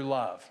through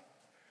love?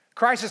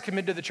 Christ is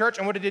committed to the church,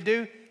 and what did he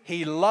do?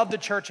 He loved the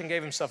church and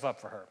gave himself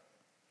up for her.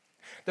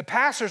 The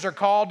pastors are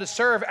called to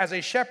serve as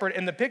a shepherd,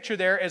 and the picture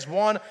there is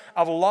one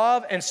of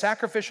love and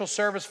sacrificial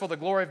service for the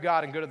glory of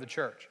God and good of the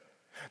church.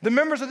 The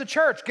members of the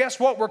church, guess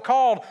what? We're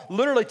called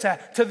literally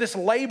to this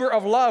labor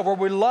of love where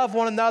we love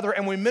one another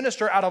and we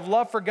minister out of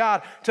love for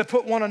God to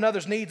put one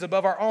another's needs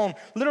above our own.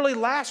 Literally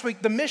last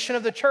week, the mission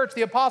of the church,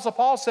 the Apostle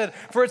Paul said,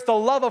 for it's the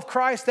love of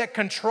Christ that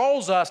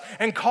controls us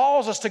and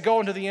calls us to go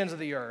into the ends of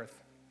the earth.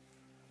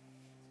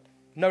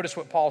 Notice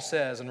what Paul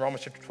says in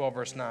Romans chapter 12,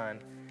 verse 9.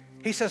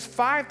 He says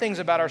 5 things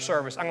about our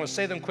service. I'm going to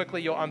say them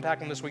quickly. You'll unpack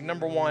them this week.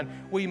 Number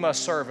 1, we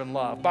must serve in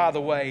love. By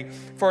the way,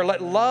 for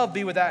let love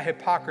be without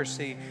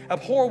hypocrisy.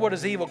 Abhor what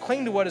is evil.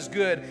 Cling to what is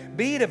good.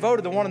 Be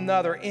devoted to one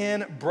another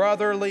in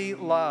brotherly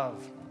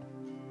love.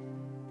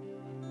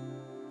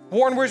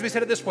 Warren Wiersbe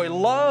said it this way: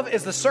 love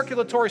is the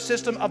circulatory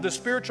system of the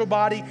spiritual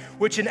body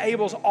which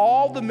enables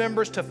all the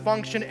members to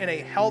function in a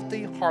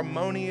healthy,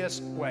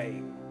 harmonious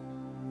way.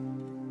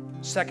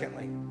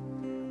 Secondly,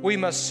 we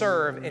must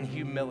serve in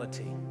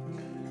humility.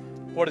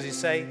 What does he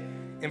say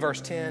in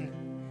verse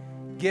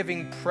 10?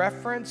 Giving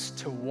preference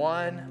to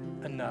one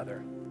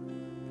another.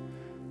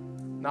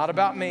 Not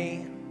about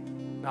me,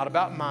 not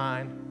about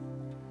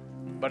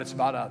mine, but it's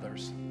about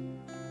others.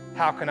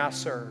 How can I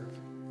serve?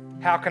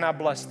 How can I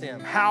bless them?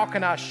 How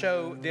can I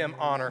show them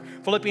honor?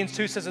 Philippians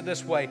 2 says it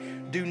this way: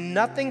 do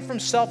nothing from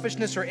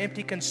selfishness or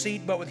empty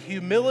conceit, but with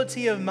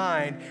humility of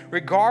mind,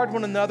 regard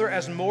one another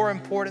as more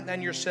important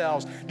than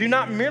yourselves. Do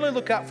not merely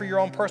look out for your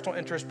own personal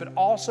interest, but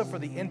also for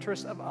the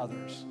interest of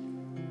others.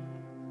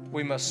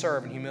 We must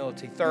serve in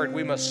humility. Third,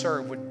 we must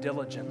serve with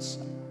diligence.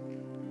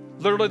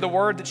 Literally, the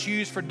word that's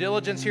used for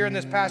diligence here in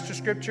this passage of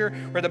Scripture,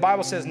 where the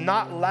Bible says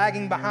not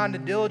lagging behind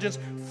in diligence,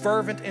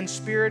 fervent in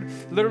spirit,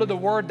 literally the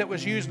word that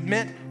was used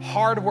meant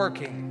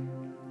hardworking.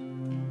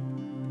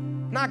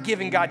 Not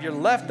giving God your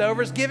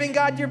leftovers, giving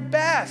God your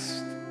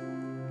best.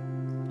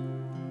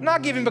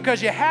 Not giving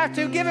because you have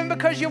to, giving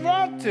because you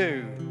want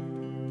to.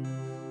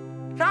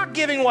 Not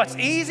giving what's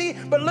easy,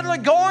 but literally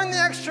going the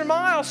extra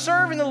mile,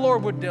 serving the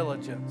Lord with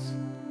diligence.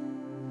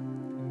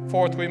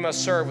 Fourth, we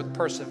must serve with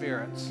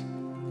perseverance,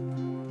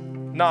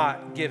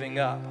 not giving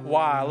up.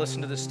 Why?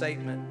 Listen to this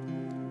statement.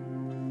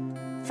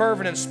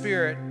 Fervent in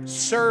spirit,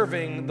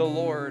 serving the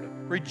Lord,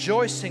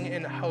 rejoicing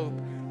in hope,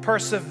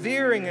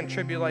 persevering in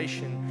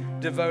tribulation,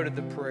 devoted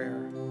to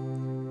prayer.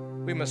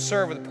 We must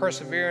serve with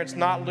perseverance,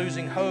 not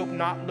losing hope,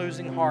 not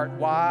losing heart.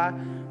 Why?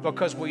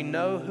 Because we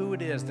know who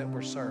it is that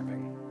we're serving.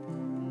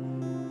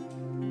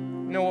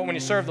 You know what? When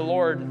you serve the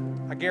Lord,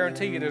 I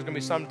guarantee you there's going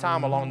to be some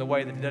time along the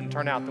way that it doesn't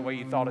turn out the way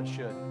you thought it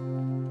should.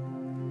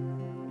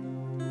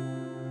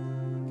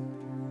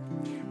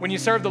 When you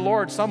serve the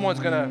Lord, someone's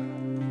going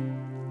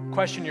to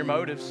question your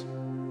motives.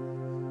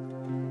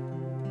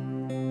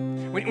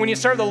 When you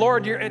serve the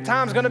Lord, you're at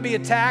times going to be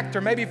attacked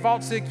or maybe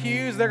falsely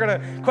accused. They're going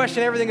to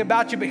question everything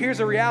about you. But here's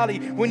the reality.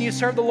 When you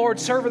serve the Lord,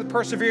 serve with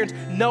perseverance,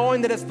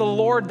 knowing that it's the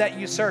Lord that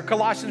you serve.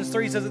 Colossians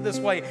 3 says it this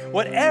way: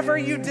 whatever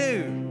you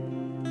do,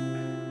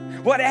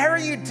 Whatever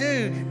you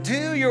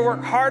do your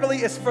work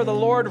heartily as for the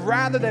Lord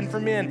rather than for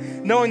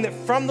men, knowing that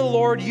from the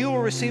Lord you will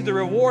receive the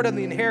reward of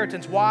the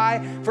inheritance.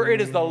 Why? For it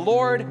is the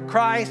Lord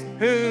Christ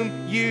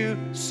whom you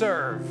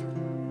serve.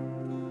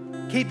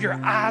 Keep your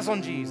eyes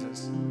on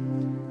Jesus.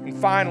 And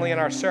finally, in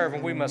our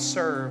serving, we must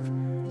serve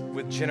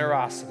with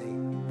generosity.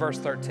 Verse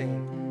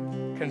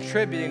 13,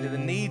 contributing to the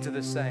needs of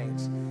the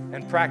saints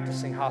and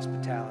practicing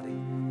hospitality.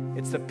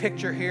 It's the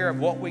picture here of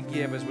what we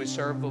give as we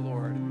serve the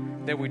Lord,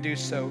 that we do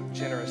so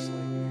generously.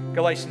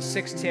 Galatians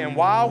 6:10,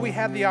 while we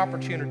have the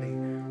opportunity,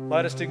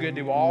 let us do good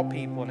to all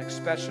people, and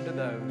especially to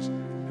those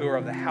who are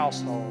of the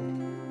household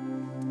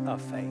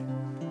of faith.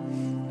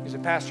 You say,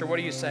 Pastor, what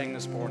are you saying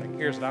this morning?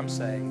 Here's what I'm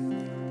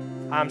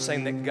saying. I'm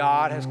saying that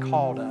God has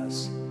called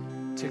us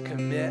to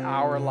commit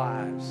our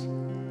lives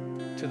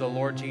to the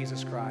Lord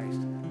Jesus Christ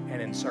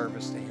and in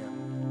service to Him.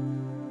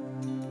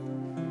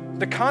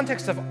 The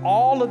context of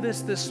all of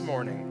this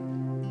morning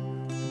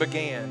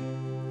began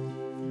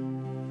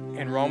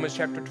in Romans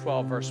chapter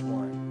 12, verse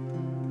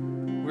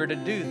 1. We're to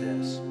do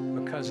this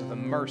because of the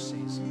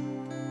mercies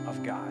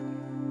of God.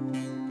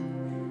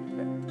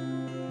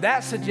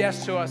 That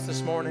suggests to us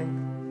this morning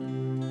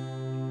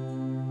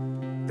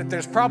that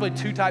there's probably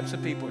two types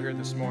of people here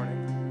this morning.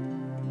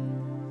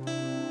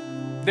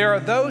 There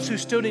are those who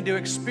still need to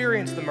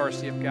experience the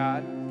mercy of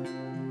God,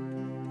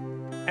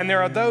 and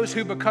there are those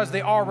who, because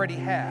they already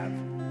have,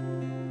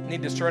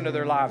 need to surrender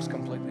their lives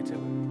completely to it.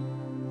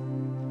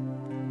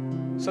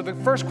 So the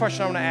first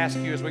question I want to ask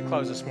you as we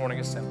close this morning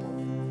is simple.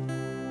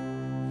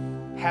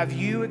 Have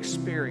you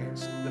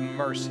experienced the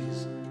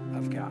mercies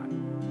of God?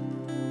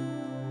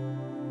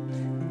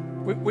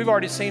 We've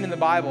already seen in the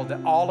Bible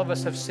that all of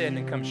us have sinned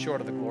and come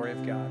short of the glory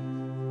of God.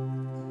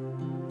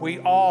 We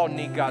all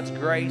need God's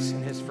grace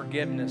and His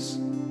forgiveness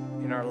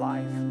in our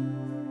life.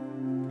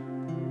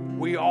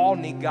 We all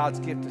need God's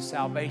gift of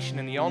salvation,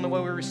 and the only way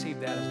we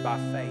receive that is by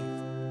faith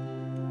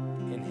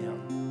in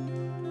Him.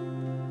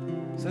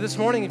 So this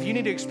morning, if you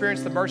need to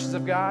experience the mercies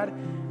of God,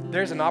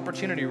 there's an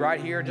opportunity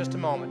right here in just a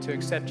moment to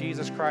accept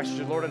Jesus Christ as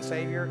your Lord and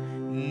Savior.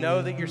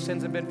 Know that your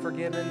sins have been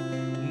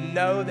forgiven.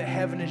 Know that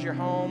heaven is your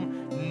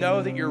home.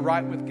 Know that you're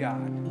right with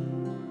God.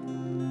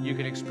 You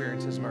can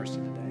experience His mercy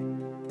today.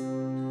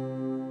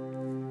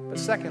 But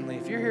secondly,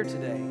 if you're here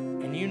today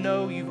and you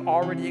know you've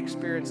already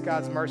experienced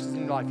God's mercies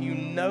in your life, you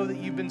know that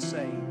you've been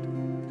saved,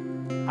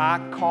 I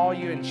call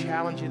you and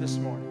challenge you this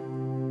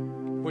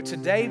morning. Would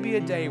today be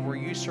a day where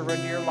you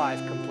surrender your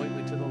life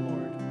completely to the Lord?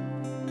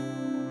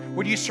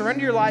 Would you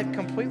surrender your life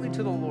completely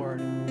to the Lord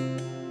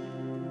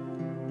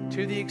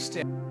to the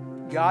extent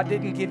God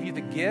didn't give you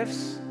the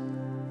gifts,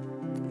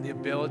 the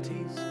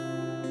abilities,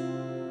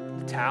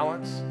 the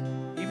talents,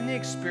 even the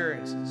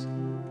experiences?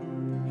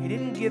 He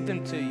didn't give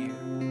them to you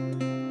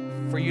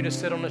for you to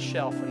sit on a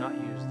shelf and not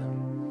use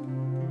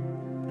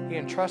them. He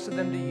entrusted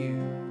them to you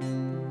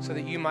so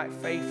that you might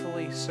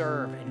faithfully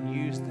serve and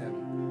use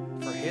them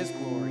for His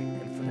glory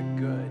and for the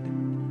good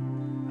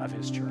of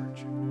His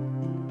church.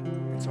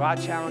 And so I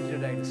challenge you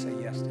today to say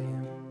yes to Him.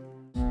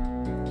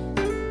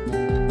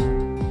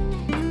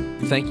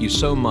 Thank you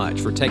so much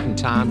for taking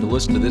time to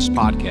listen to this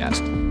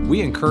podcast.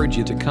 We encourage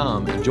you to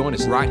come and join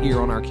us right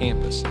here on our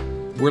campus.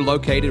 We're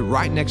located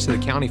right next to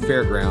the county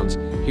fairgrounds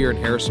here in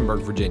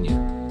Harrisonburg, Virginia.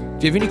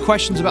 If you have any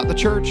questions about the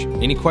church,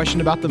 any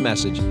question about the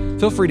message,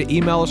 feel free to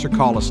email us or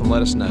call us and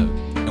let us know.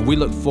 And we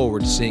look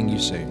forward to seeing you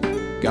soon.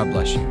 God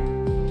bless you.